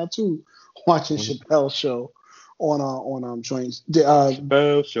shit now too." Watching Chappelle's show on joints.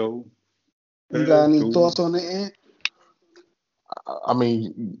 Chappelle show. You got any thoughts on the aunt? I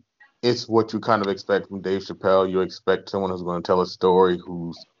mean, it's what you kind of expect from Dave Chappelle. You expect someone who's going to tell a story,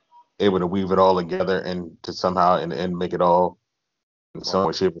 who's able to weave it all together and to somehow in the end make it all in some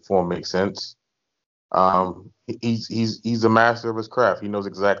way, shape, or form make sense. He's a master of his craft. He knows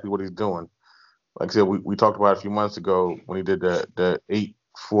exactly what he's doing. Like I said, we talked about it a few months ago when he did the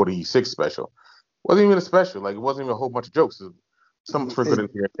 846 special. It wasn't even a special. Like, it wasn't even a whole bunch of jokes. Some sprinkled in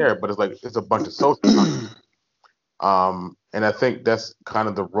here and there, but it's a bunch of social content. And I think that's kind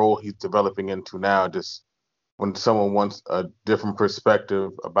of the role he's developing into now. Just when someone wants a different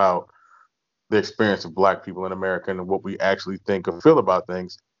perspective about the experience of Black people in America and what we actually think or feel about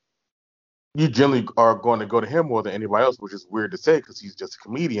things, you generally are going to go to him more than anybody else, which is weird to say because he's just a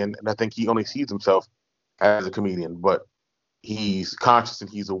comedian, and I think he only sees himself as a comedian. But he's conscious and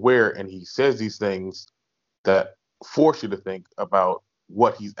he's aware, and he says these things that force you to think about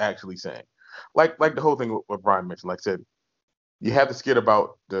what he's actually saying. Like the whole thing what Brian mentioned. Like I said, you have the skit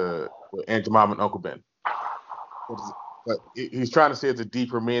about the Aunt Jemima and Uncle Ben. But he's trying to say it's a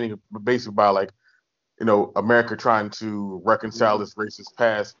deeper meaning, basically about like, America trying to reconcile this racist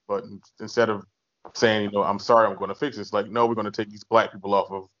past, but instead of saying, I'm sorry, I'm going to fix this, like, no, we're going to take these Black people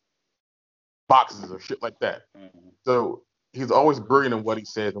off of boxes or shit like that. Mm-hmm. So he's always brilliant in what he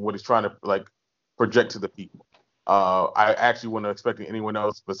says and what he's trying to like project to the people. I actually wasn't expecting anyone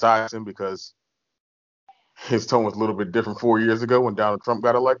else besides him because his tone was a little bit different 4 years ago when Donald Trump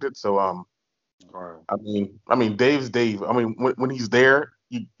got elected. So, I mean, Dave's Dave. I mean, when he's there,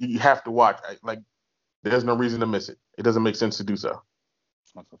 you have to watch. Like, there's no reason to miss it. It doesn't make sense to do so.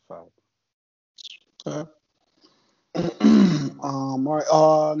 That's a fact. All right.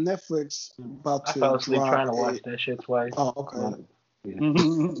 Netflix about to. I fell asleep trying to watch that shit twice. Oh, okay.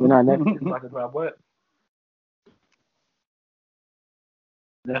 Netflix about to drop what?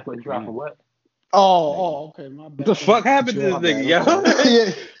 Netflix dropping what? Oh, okay. My bad. What the fuck happened to this nigga,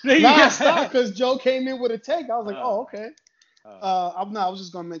 yo? Nah, stop, because Joe came in with a take. I was like, okay. I was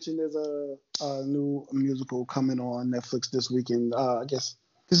just gonna mention there's a new musical coming on Netflix this weekend. I guess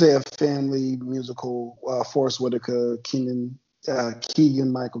you say a family musical. Forrest Whitaker, Keegan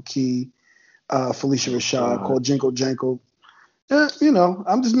Michael Key, Felicia Rashad, called Jinkle Jankle.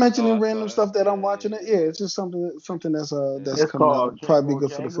 I'm just mentioning random stuff that I'm watching. Yeah, it's just something that's coming out. Probably be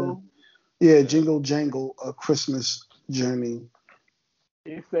good for the film. Yeah, Jingle Jangle, A Christmas Journey.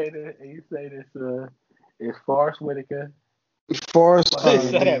 You say this. It's Forrest Whitaker. Forrest, I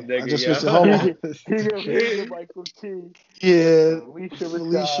just missed it. Hold on. Keegan Michael Key. Yeah, Felicia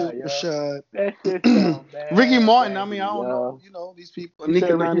Rashad. That shit sound bad. Ricky Martin. I mean, I don't know. These people.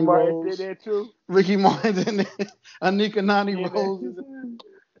 Anika Nani Rose. Did that too? Ricky Martin in there. Anika Nani Rose.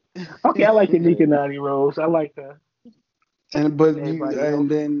 Okay, I like Anika Nani Rose. I like her. And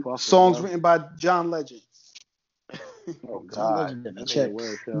then songs written by John Legend. Oh God! Check.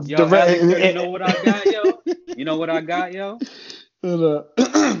 Yo, Alex, you know what I got, yo? You know what I got, yo?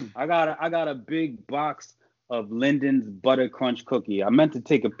 I got a big box of Linden's Butter Crunch cookie. I meant to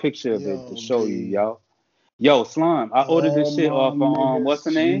take a picture of it to show you, yo. Yo, Slime, I ordered this shit off of what's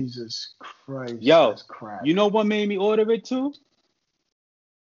the name? Jesus Christ. Yo, you know what made me order it too?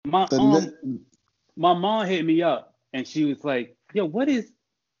 My mom hit me up and she was like, yo, what is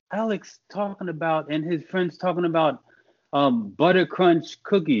Alex talking about and his friends talking about butter crunch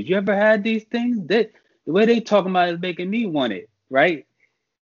cookies? You ever had these things? The way they talking about it is making me want it, right?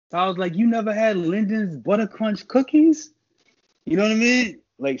 So I was like, you never had Linden's butter crunch cookies? You know what I mean?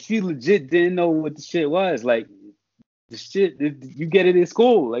 Like, she legit didn't know what the shit was. Like, the shit, you get it in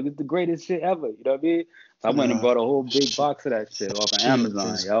school. Like, it's the greatest shit ever. You know what I mean? So I went and bought a whole big box of that shit off of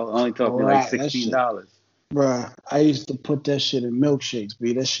Amazon, yo. Only talking like $16. Bruh, I used to put that shit in milkshakes,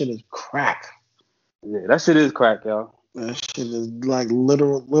 B. That shit is crack. Yeah, that shit is crack, yo. That shit is like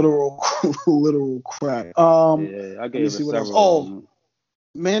literal crack. Yeah, I gave it several. Oh,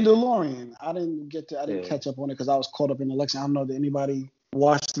 Mandalorian. I didn't catch up on it because I was caught up in the election. I don't know that anybody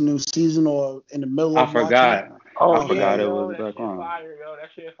watched the new season or in the middle of I forgot. Watching. I forgot it was back on. Fire, yo. That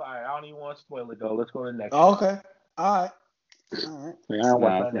shit fire. I don't even want to spoil it though. Let's go to the next. Oh, okay. All right. Yeah, I don't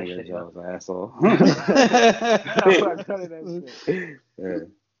watch that shit. Yo, was an asshole. Yeah.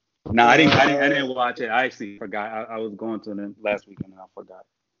 No, I didn't watch it. I actually forgot. I was going to it last weekend and I forgot.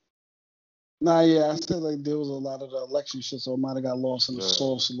 I said like there was a lot of the election shit, so I might have got lost in the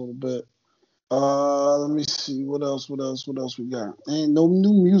sauce a little bit. Let me see what else we got. Ain't no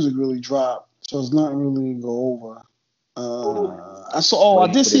new music really dropped, so it's not really to go over. I saw. Oh, I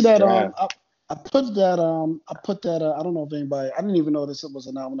did see that. I put that. I don't know if anybody. I didn't even know this was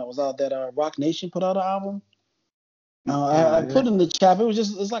an album that was out. That Rock Nation put out an album. I put in the chat. It was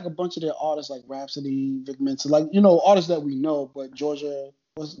just. It's like a bunch of their artists, like Rhapsody, Vic Mensa, like artists that we know. But Georgia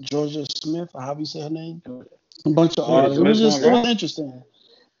Smith, or how you say her name? A bunch of artists. It was interesting.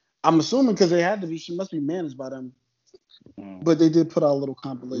 I'm assuming because they had to be. She must be managed by them. But they did put out a little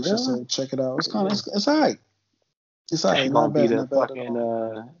compilation, so check it out. It's kind of it's alright. It's alright. Not bad. Not bad at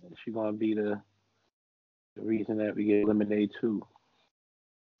all. She's gonna be the reason that we get Lemonade 2.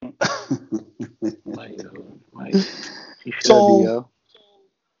 So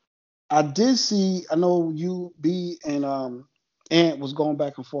I did see. I know you, B, and Ant was going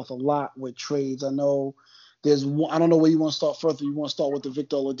back and forth a lot with trades. I know there's one. I don't know where you want to start first. You want to start with the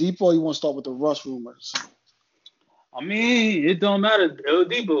Victor Oladipo, or you want to start with the Russ rumors? I mean, it don't matter.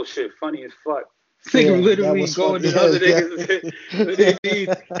 Oladipo shit funny as fuck. Nigga literally going to other niggas with their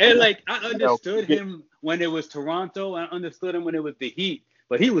needs. And like I understood him when it was Toronto, and I understood him when it was the Heat.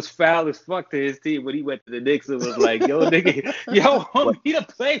 But he was foul as fuck to his team when he went to the Knicks and was like, yo, nigga, yo, I want me to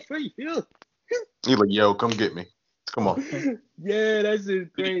play for you. He's like, yo, come get me. Come on. Yeah, that's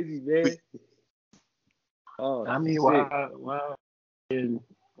just crazy, man. Oh, I mean, why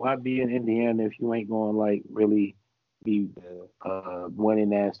be in Indiana if you ain't going like really be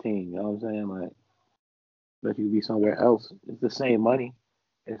winning ass team? You know what I'm saying? Like, but you be somewhere else. It's the same money.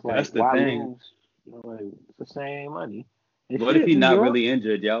 It's like, that's the why thing. lose? You know, like, it's the same money. What if he's not really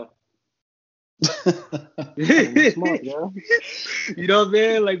injured, yo? Smart, yo. You know what I'm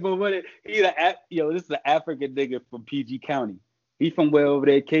saying? Like, but what if this is an African nigga from PG County. He from where over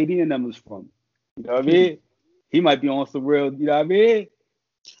there KD and them was from. You know what I mean? He might be on some real, you know what I mean?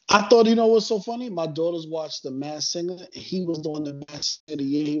 I thought, what's so funny? My daughters watched The Masked Singer, and he was doing The Masked Singer of the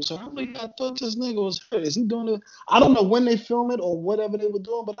Year. He was hurt. I'm like, I thought this nigga was hurt. Is he doing it? I don't know when they film it or whatever they were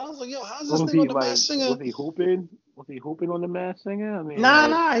doing, but I was like, yo, how's this nigga on The Masked Singer? Was he hooping? Was he hooping on The Masked Singer? I mean,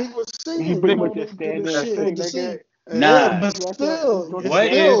 nah, he was singing. He pretty much just stand there and sing. Nah, but still, what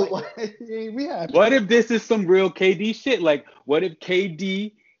if this is some real KD shit? Like, what if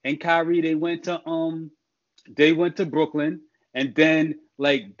KD and Kyrie they went to Brooklyn, and then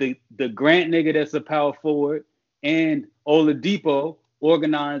like the Grant nigga that's a power forward and Oladipo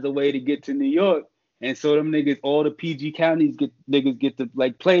organized a way to get to New York, and so them niggas, all the PG counties get to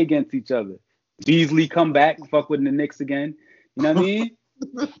like play against each other. Beasley come back, fuck with the Knicks again. You know what I mean?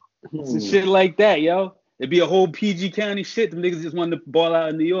 Some shit like that, yo. It'd be a whole PG County shit. Them niggas just wanted to ball out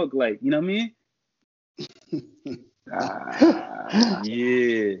in New York, like, you know what I mean?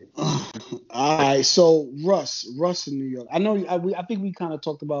 Yeah. All right, so Russ in New York. I know. I think we kind of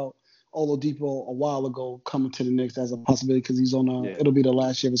talked about Oladipo a while ago coming to the Knicks as a possibility because he's on it'll be the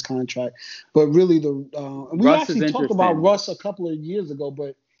last year of his contract. But really, we actually talked about Russ a couple of years ago,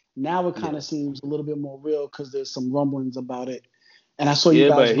 but now it kind of seems a little bit more real because there's some rumblings about it. And I saw you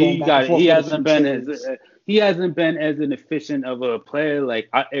guys going back and forth. He hasn't been as an efficient of a player. Like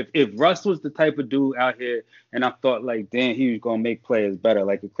if Russ was the type of dude out here, and I thought like, damn, he was gonna make players better,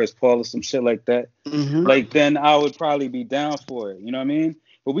 like a Chris Paul or some shit like that. Mm-hmm. Like then I would probably be down for it. You know what I mean?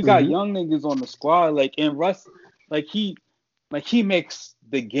 But we got young niggas on the squad, like, and Russ, like he makes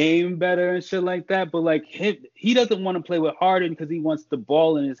the game better and shit like that. But like he doesn't want to play with Harden because he wants the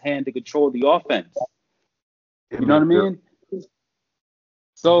ball in his hand to control the offense. You know what I mean?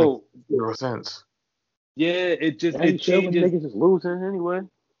 So, 0 sense. Yeah, it changes. Niggas is losing anyway.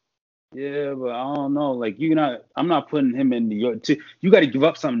 Yeah, but I don't know. Like I'm not putting him in New York. You got to give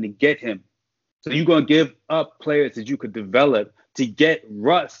up something to get him. So you're gonna give up players that you could develop to get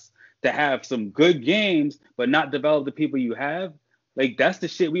Russ to have some good games, but not develop the people you have. Like that's the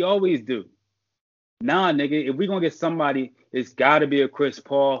shit we always do. Nah, nigga, if we gonna get somebody, it's got to be a Chris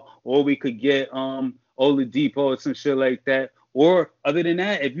Paul, or we could get Oladipo or some shit like that. Or other than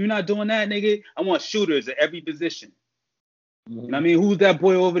that, if you're not doing that, nigga, I want shooters at every position. You know what I mean? Who's that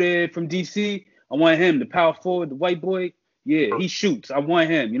boy over there from DC? I want him, the power forward, the white boy. Yeah, he shoots. I want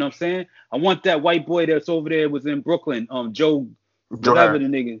him. You know what I'm saying? I want that white boy that's over there was in Brooklyn. Joe whatever the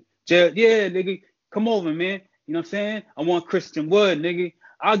nigga. Yeah, nigga, come over, man. You know what I'm saying? I want Christian Wood, nigga.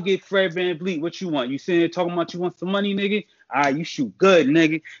 I'll get Fred VanVleet. What you want? You sitting there talking about you want some money, nigga? All right, you shoot good,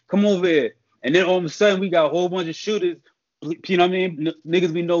 nigga. Come over here. And then all of a sudden, we got a whole bunch of shooters. You know what I mean? Niggas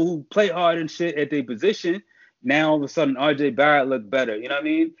we know who play hard and shit at their position. Now all of a sudden RJ Barrett look better. You know what I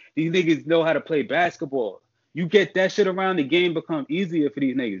mean? These niggas know how to play basketball. You get that shit around, the game become easier for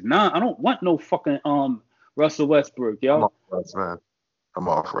these niggas. Nah, I don't want no fucking Russell Westbrook, yo. I'm off Russ, man. I'm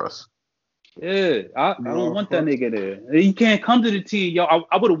off Russ. Yeah, I don't want that nigga there. He can't come to the team, yo.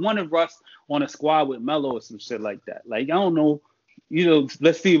 I would have wanted Russ on a squad with Melo or some shit like that. Like, I don't know,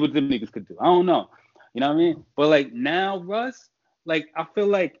 let's see what them niggas could do. I don't know, you know what I mean? But like now, Russ, like I feel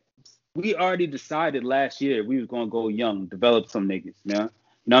like we already decided last year we was gonna go young, develop some niggas, man. You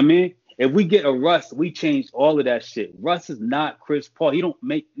know what I mean? If we get a Russ, we change all of that shit. Russ is not Chris Paul. He don't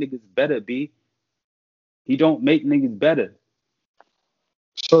make niggas better, B. He don't make niggas better.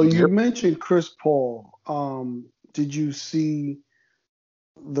 So you mentioned Chris Paul. Did you see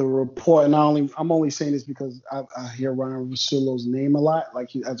the report? And I'm only saying this because I hear Ryan Russillo's name a lot,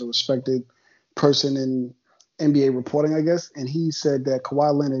 like as a respected person in NBA reporting, I guess. And he said that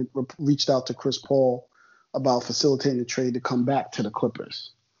Kawhi Leonard reached out to Chris Paul about facilitating the trade to come back to the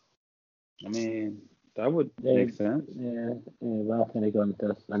Clippers. I mean, that would make sense. Yeah, but I don't think they're going to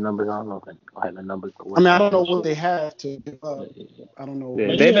test the numbers. I don't know if I had the numbers. I mean, I don't know what they have to give up. I don't know.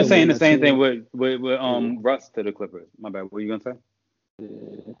 Yeah, they've been saying the same thing with Russ to the Clippers. My bad. What are you gonna say?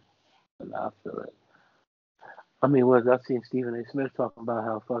 Yeah, I feel it. I mean, I've seen Stephen A. Smith talking about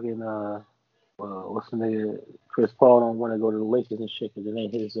how fucking what's the nigga Chris Paul don't want to go to the Lakers and shit because it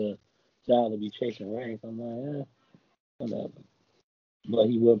ain't his job to be chasing rings. I'm like, whatever. But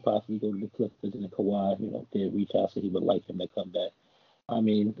he would possibly go to the Clippers, and Kawhi, did reach out, so he would like him to come back. I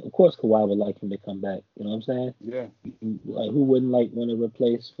mean, of course, Kawhi would like him to come back. You know what I'm saying? Yeah. Like, who wouldn't want to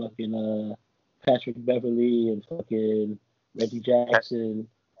replace fucking Patrick Beverly and fucking Reggie Jackson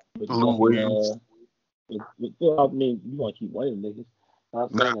with Lou Williams? I mean, you want to keep one of them niggas.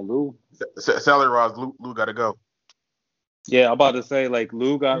 I'm saying Lou. Salary rise, Lou got to go. Yeah, I'm about to say like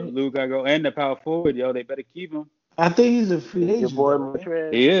Lou got to go, and the power forward, yo, they better keep him. I think he's a free agent. Your boy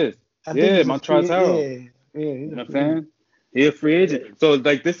Montrez. He is. Montrezl Harrell. Yeah, you know what I'm saying? He's a free agent. So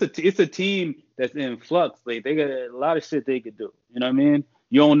like it's a team that's in flux. Like they got a lot of shit they could do. You know what I mean?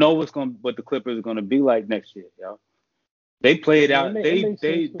 You don't know what the Clippers are gonna be like next year, yo. They played out.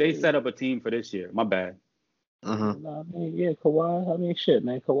 They set up a team for this year. My bad. Mm-hmm. I mean, Kawhi. I mean, shit,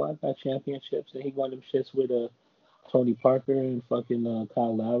 man. Kawhi got championships, and he won them shits with Tony Parker and fucking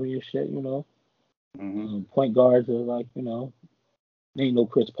Kyle Lowry and shit. Mm-hmm. Point guards are like, they ain't no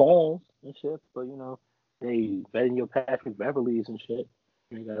Chris Pauls and shit, but they betting your Patrick Beverleys and shit.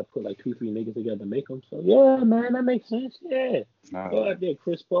 You gotta put like 2-3 niggas together to make them. So yeah, man, that makes sense. Yeah, go out there,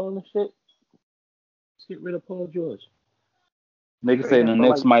 Chris Paul and shit. Let's get rid of Paul George. Niggas say the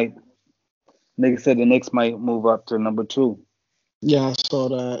Knicks might. Niggas said the Knicks might move up to number 2. Yeah, I saw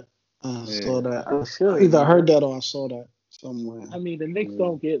that. Saw that. Either I heard that or I saw that somewhere. I mean, the Knicks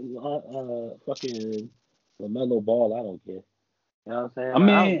don't get fucking LaMelo Ball. I don't care. You know what I'm saying? I mean,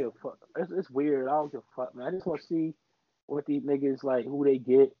 I don't give a fuck. It's weird. I don't give a fuck, man. I just want to see what these niggas like, who they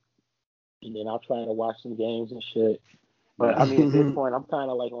get, and then I'll try to watch some games and shit. But I mean, at this point, I'm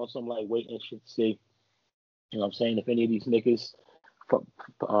kind of like on some like waiting shit to see. You know what I'm saying? If any of these niggas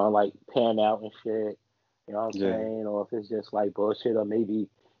like pan out and shit, you know what I'm saying? Or if it's just like bullshit, or maybe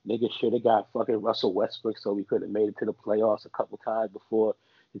niggas should have got fucking Russell Westbrook so we could have made it to the playoffs a couple times before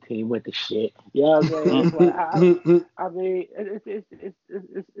the team went to shit. You know what I'm saying? It's like, I mean,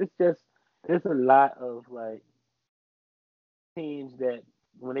 it's just there's a lot of like teams that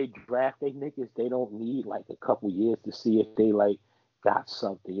when they draft they niggas, they don't need like a couple years to see if they like got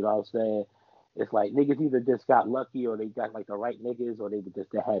something. You know what I'm saying? It's like niggas either just got lucky or they got like the right niggas or they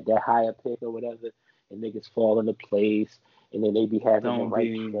had that higher pick or whatever, and niggas fall into place, and then they be having the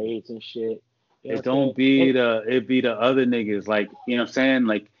right trades and shit. It be the other niggas, like, you know what I'm saying?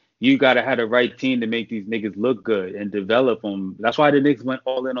 Like, you gotta have the right team to make these niggas look good and develop them. That's why the Knicks went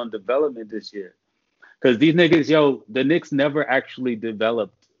all in on development this year. Because these niggas, the Knicks never actually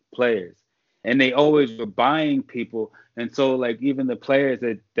developed players. And they always were buying people. And so, like, even the players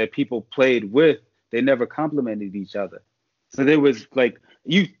that people played with, they never complimented each other. So there was, like,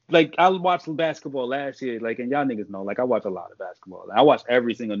 I watched basketball last year, like, and y'all niggas know, like, I watch a lot of basketball. I watch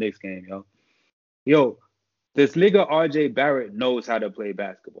every single Knicks game, yo. This nigga RJ Barrett knows how to play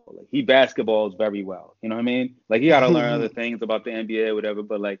basketball. Like, he basketballs very well. You know what I mean? Like, he got to learn other things about the NBA or whatever.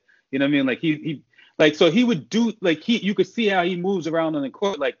 But, like, you know what I mean? Like, so he would do, like, you could see how he moves around on the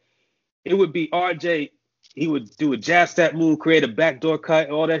court. Like, it would be RJ. He would do a jab step move, create a backdoor cut,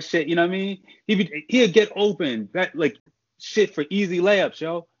 all that shit. You know what I mean? He'd get open, like shit for easy layups,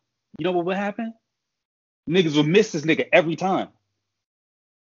 yo. You know what would happen? Niggas would miss this nigga every time.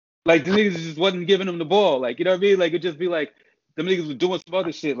 Like, the niggas just wasn't giving him the ball. Like, you know what I mean? Like, it'd just be like, the niggas was doing some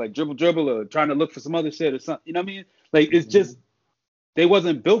other shit, like dribble, or trying to look for some other shit or something. You know what I mean? Like, it's just, they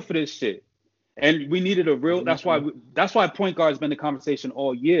wasn't built for this shit. And we needed a real, that's why point guard's been the conversation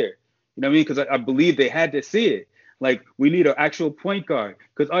all year. You know what I mean? Because I believe they had to see it. Like, we need an actual point guard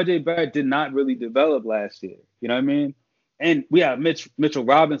because R.J. Barrett did not really develop last year. You know what I mean? And we have Mitchell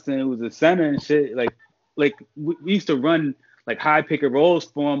Robinson, who was a center and shit. Like we used to run like high pick and rolls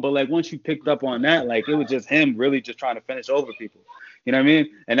for him, but like once you picked up on that, like it was just him really just trying to finish over people. You know what I mean?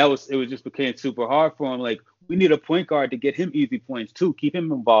 And it was just became super hard for him. Like, we need a point guard to get him easy points too, keep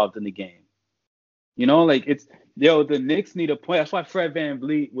him involved in the game. You know, like the Knicks need a point. That's why Fred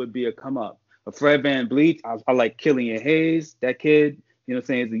VanVleet would be a come up. But Fred VanVleet, I like Killian Hayes, that kid. You know what I'm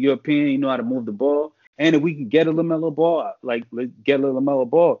saying? He's a European. You know how to move the ball. And if we can get a LaMelo Ball, like get a LaMelo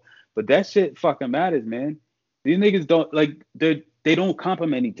Ball. But that shit fucking matters, man. These niggas don't they don't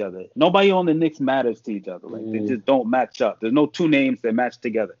complement each other. Nobody on the Knicks matters to each other. Like, they just don't match up. There's no two names that match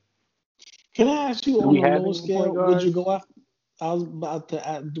together. Can I ask you on a lower scale? Would you go after? I was about to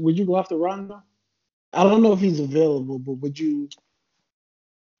ask, would you go after Rondo? I don't know if he's available, but would you?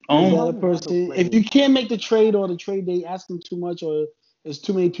 Is that a person? If you can't make the trade or the trade they asking too much, or there's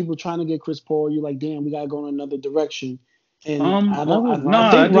too many people trying to get Chris Paul, you're like, damn, we gotta go in another direction. And I do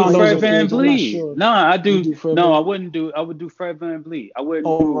Fred VanVleet. I would do Fred VanVleet. I wouldn't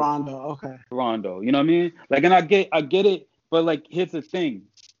do Rondo. Okay. Rondo. You know what I mean? Like, and I get it, but like, here's the thing: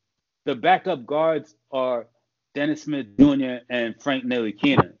 the backup guards are Dennis Smith Jr. and Frank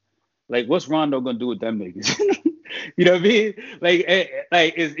Ntilikina. Like, what's Rondo gonna do with them niggas? You know what I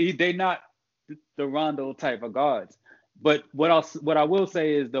mean? They not the Rondo type of guards. But what I will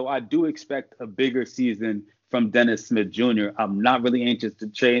say is, though, I do expect a bigger season from Dennis Smith Jr. I'm not really anxious to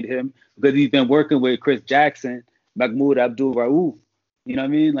trade him because he's been working with Chris Jackson, Mahmoud Abdul-Rauf. You know what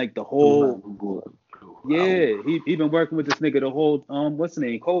I mean? Like, the whole he been working with this nigga the whole what's the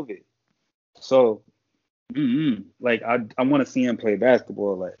name, COVID. So like, I want to see him play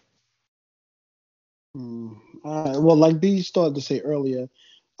basketball. Like, all right. Well, like B started to say earlier,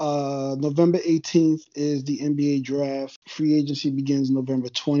 November 18th is the NBA draft. Free agency begins November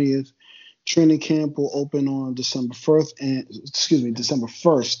 20th. Training camp will open on December 1st,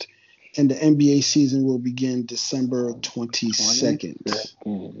 and the NBA season will begin December 22nd.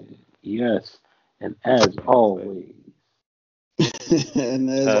 Yes, and as always. Let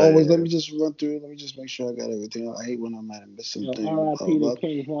me just run through. Let me just make sure I got everything. I hate when I'm at missing things. R.I.P. to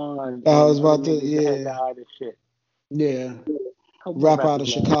Kayvon. I was about to, yeah. Rapper out of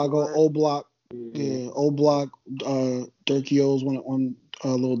Chicago, O-Block. Yeah, O-Block. Dirk Yo's on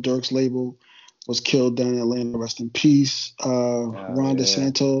Lil Durk's label was killed down in Atlanta. Rest in peace. Ron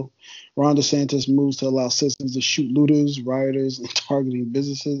DeSantis moves to allow citizens to shoot looters, rioters, and targeting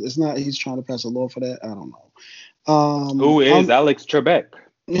businesses. It's not. He's trying to pass a law for that. I don't know. Who is Alex Trebek?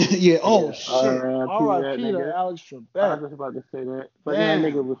 Yeah. Oh shit. R.I.P. to Alex Trebek. I was just about to say that, but that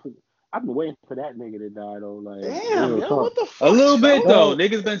nigga was. I've been waiting for that nigga to die though. Like, damn, what the fuck? A little bit though.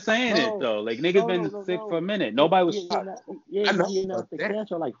 Niggas been saying it though. Like, niggas been sick for a minute. Nobody was shocked. He announced the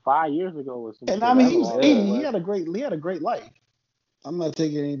cancer like 5 years ago or something. And I mean, he was 80. He had a great life. I'm not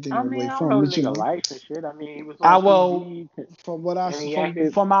taking anything away from him. Life and shit. I mean, he was. From what I see, and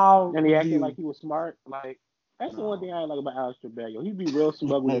he acted like he was smart. Like, that's the one thing I like about Alex Trebek. He'd be real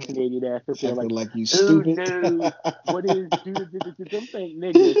smug with his Canadian ass up there, like you stupid. Dude, what is them think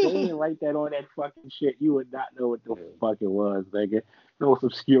niggas? They didn't write that on that fucking shit. You would not know what the fuck it was, nigga. No, it's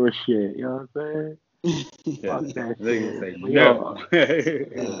obscure shit. You know what I'm saying? Fuck that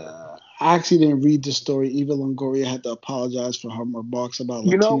shit. I actually didn't read the story. Eva Longoria had to apologize for her remarks about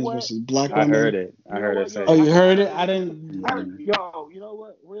Latinos versus black women. I heard it. I heard it. Oh, you heard it? I didn't. Yo, you know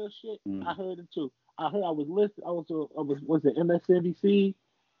what? Real shit. I heard it too. I was listening. Was it MSNBC?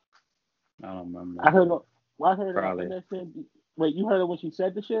 I don't remember. I heard it on MSNBC. Wait, you heard it when she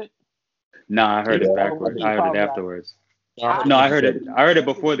said the shit? No, I heard it backwards. I heard it afterwards. No, I heard it. I heard it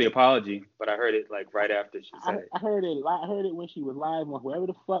before the apology, but I heard it like right after she said it. I heard it when she was live on whoever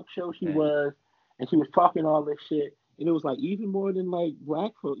the fuck show she was, and she was talking all this shit. And it was like, even more than like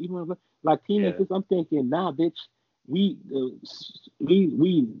black folk, even Latinos. Yeah. I'm thinking, nah, bitch, we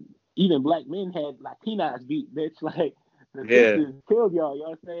even black men had Latinas beat, bitch. Like, the bitches killed y'all. You know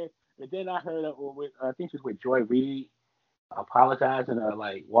what I'm saying? But then I heard it with, I think she was with Joy Reid, apologizing or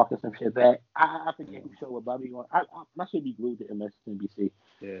like walking some shit back. I forget who show with Bobby on. I should be glued to MSNBC.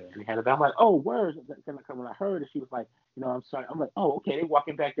 Yeah. We had it. I'm like, oh, words. When I heard it, she was like, you know, I'm sorry. I'm like, oh, okay, they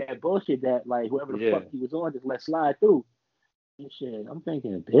walking back that bullshit that like whoever the fuck he was on just let slide through. And shit, I'm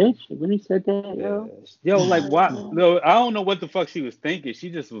thinking, bitch, when he said that, yo, like, why? No, I don't know what the fuck she was thinking.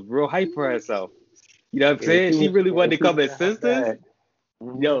 She just was real hype for herself. You know what I'm saying? She really wanted to come as sisters.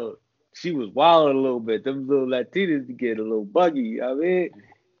 Mm-hmm. Yo, she was wild a little bit. Them little Latinas get a little buggy. You know what I mean?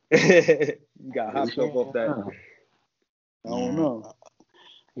 You got hopped up off that. I don't know.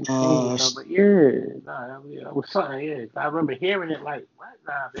 But it was something. Yeah, I remember hearing it like, what?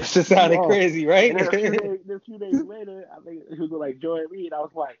 Nah, this just sounded crazy, right? And then a few days later, I think it was like Joy Reid. I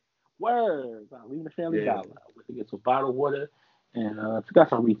was like, word. So I leave the Family Dollar. I went to get some bottled water and got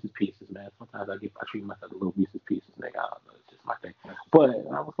some Reese's Pieces, man. Sometimes I treat myself to little Reese's Pieces, nigga. I don't know, it's just my thing. But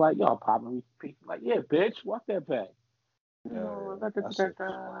I was like, yo, I'm popping Reese's Pieces. Like, yeah, bitch, walk that back.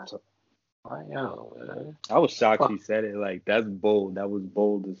 I was shocked she said it. Like, that's bold. That was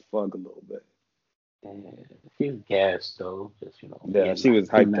bold as fuck a little bit. She was gassed though. Just Yeah, she was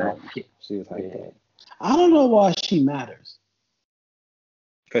hyped up. She was hyped up. I don't know why she matters.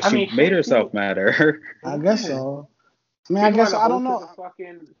 Because she made herself matter. I guess so. I mean, I guess I don't know.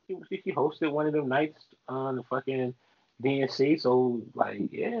 She hosted one of them nights on the fucking DNC, so like,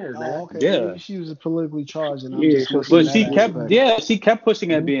 man. Okay. Yeah, maybe she was politically charged, and but she kept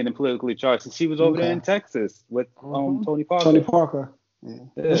pushing at being politically charged, and she was over there in Texas with Tony Parker. Tony Parker. Yeah.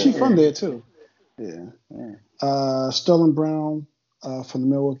 Well, she's from there too. Yeah. Sterling Brown from the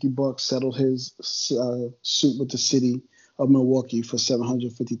Milwaukee Bucks settled his suit with the city of Milwaukee for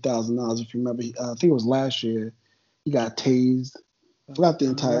 $750,000. If you remember, I think it was last year. He got tased. I forgot the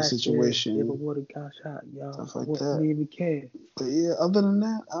entire situation. Got shot, y'all. Stuff like that. Didn't even care. But yeah, other than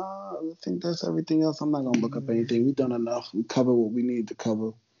that, I think that's everything else. I'm not gonna look up anything. We've done enough. We covered what we need to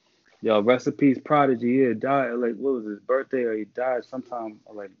cover. Yo, rest in peace, Prodigy. Yeah, died like what was his birthday, or he died sometime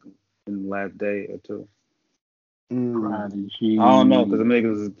like in the last day or two. Prodigy. I don't know because the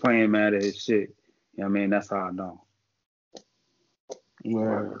niggas was playing mad at his shit. You know what I mean? That's how I know.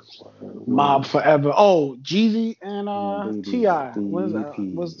 Mob Forever. Oh, Jeezy and T.I. What's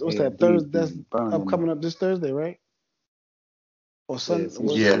that? Thursday? That's coming up this Thursday, right? Or Sunday?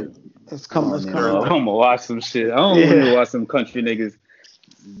 Yeah. It's coming. I'm gonna watch some shit. I don't want to watch some country niggas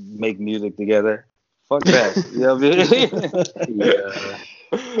make music together. Fuck that. You know what I mean? Yeah.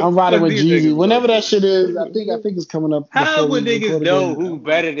 I'm riding with Jeezy. Whenever that shit is, I think it's coming up. How would niggas know who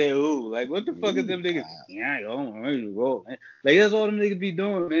better than who? Like, what the fuck is them niggas? Yeah, I don't know. Like, that's all them niggas be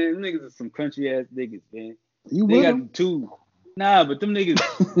doing, man. Them niggas are some country ass niggas, man. They got two. Nah, but them niggas,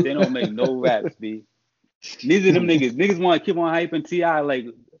 they don't make no raps, B. Neither of them niggas. Niggas want to keep on hyping T.I. Like,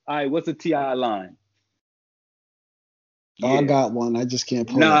 all right, what's a T.I. line? Oh, I got one. I just can't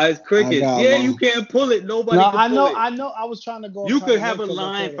pull it. Nah, it's crickets. Yeah, you can't pull it. Nobody can pull it. I know. I was trying to go. You could have a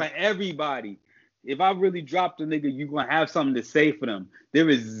line for everybody. If I really dropped a nigga, you gonna have something to say for them. There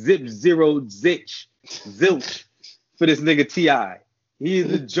is zilch for this nigga T.I. He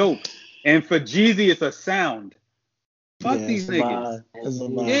is a joke. And for Jeezy, it's a sound. Fuck these niggas.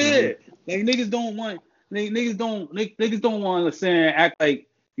 Yeah. Like niggas don't want to sit and act like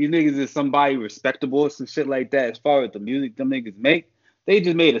these niggas is somebody respectable or some shit like that. As far as the music them niggas make, they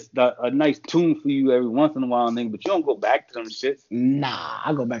just made a nice tune for you every once in a while, nigga. But you don't go back to them shits. Nah,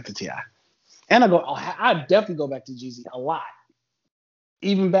 I go back to T.I. And I definitely go back to Jeezy a lot.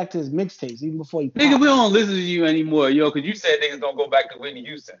 Even back to his mixtapes, even before he popped. Nigga, we don't listen to you anymore, yo, because you said niggas don't go back to Whitney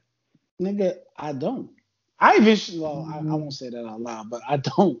Houston. Nigga, I don't. I won't say that out loud, but I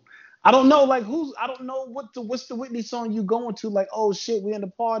don't. I don't know, like I don't know what's the Whitney song you going to, like, oh shit, we in the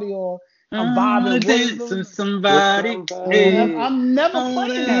party, or I'm vibing with somebody. Hey. I'm never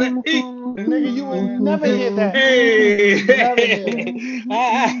playing that. Nigga, you would never hear that. Hey. Never hear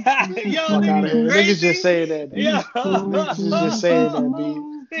that. Yo, niggas just saying that. Niggas just saying that, B.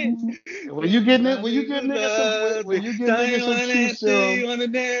 When you give niggas some truth serum,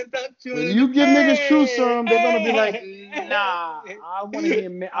 when you give niggas truth serum, they're gonna be like, nah, I want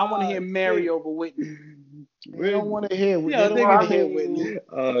to hear Mary over Whitney. They don't want to hear Whitney. They don't want to hear Whitney.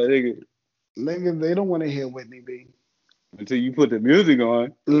 Nigga, they don't want to hear Whitney, B. Until you put the music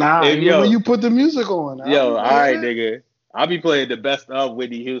on. Nah, when you put the music on. Yo, all right, nigga. I'll be playing the best of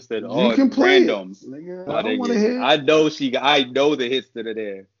Whitney Houston. You can play randoms. Nigga, I don't want to hear. I know the hits that are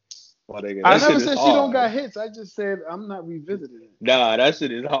there. I never said she don't got hits. I just said I'm not revisiting it. Nah, that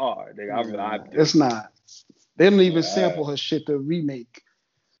shit is hard, nigga. It's not. They don't even sample her shit to remake.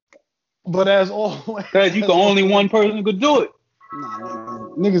 But as always, because you can only one person could do it. Nah,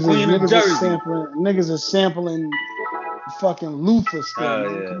 niggas is sampling fucking Luther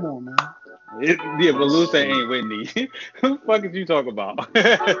stuff. Man. Come on, man. But Luther ain't Whitney. Who the fuck is you talking about?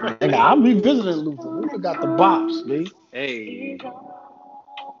 Nigga, I'm revisiting Luther. Luther got the bops, B. Hey.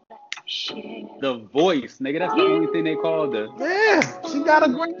 The voice, nigga. That's the only thing they called her. Yeah, she got a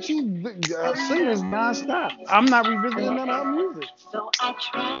great. She singers nonstop. I'm not revisiting none of her music. So I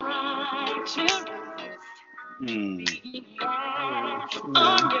try to.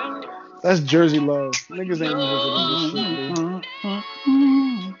 That's Jersey love. Niggas ain't revisiting this shit, dude.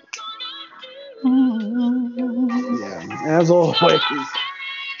 Yeah, as always.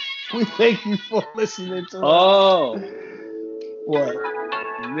 We thank you for listening to us. Oh, What?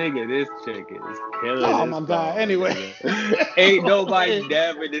 nigga, this chick is killing Oh this my God. song, Anyway. nigga. Ain't nobody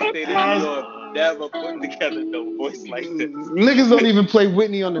never in the state of New York never put together no voice like this. Niggas don't even play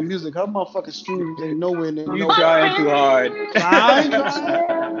Whitney on the music. Her motherfucking streams ain't nowhere near. You trying too hard. I ain't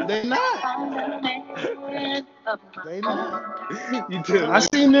trying. They not. They not. You too. I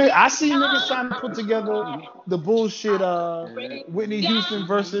seen niggas trying to put together the bullshit Whitney Houston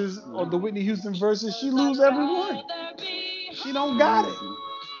versus or the Whitney Houston versus. She lose every one. She don't got it.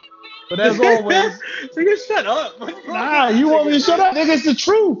 But as always, nigga, shut up. Nah, you want me to shut up? Nigga, it's the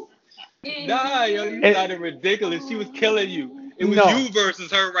truth. Nah, yo, you sounded ridiculous. She was killing you. It was you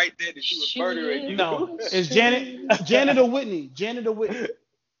versus her right there that she was murdering you. No, it's Janet or Whitney. Janet or Whitney.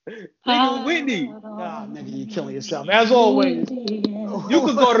 Nigga, Whitney. Nah, nigga, you killing yourself. As always. You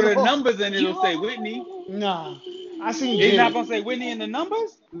could go to the numbers and it'll say Whitney. Nah. I seen It's Janet. not gonna say Whitney in the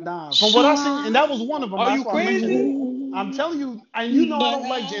numbers? Nah. From what I seen, and that was one of them. Are That's you why crazy? I mentioned it. I'm telling you, and you know I don't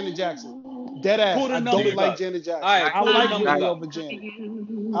like Janet Jackson. Dead ass. I don't like Janet Jackson. Right, I like Whitney over Janet.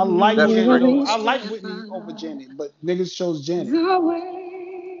 I like Janet. I like Whitney over Janet, but niggas chose Janet.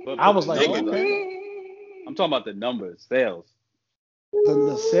 I was like, okay. I'm talking about the numbers, sales.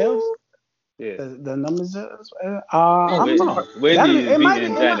 The sales? Yeah. The numbers. Whitney is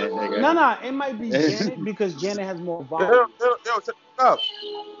beating Janet, nigga. No, it might be Janet because Janet has more volume. Yo, shut up.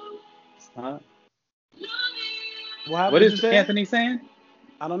 Huh? What is Anthony saying?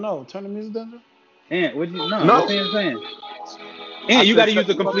 I don't know. Turn the music down. Ant, what's Anthony saying? Ant, you got to use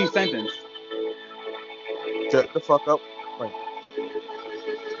a complete sentence. Shut the fuck up. Right.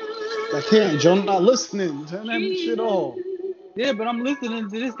 I can't. Joe not listening. Turn that shit off. Yeah, but I'm listening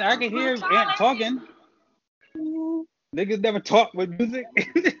to this. I can hear Ant talking. Niggas never talk with music.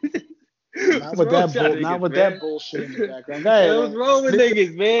 Not with that bullshit in the background. What's wrong with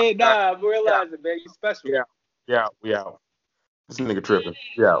niggas, man? Nah, I'm realizing, man, you special. Yeah, we out. This nigga tripping.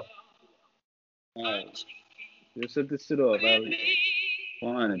 Yeah. Alright. Just shut this shit off.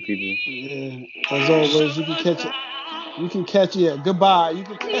 Fine, people. Yeah. As always, you can catch it. Goodbye. You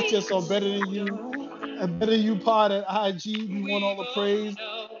can catch us on Better Than You Pod at IG. We want all the praise.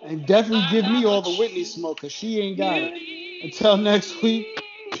 And definitely give me all the Whitney smoke because she ain't got it. Until next week,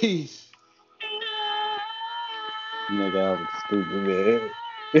 peace. Nigga, I was stupid,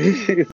 man.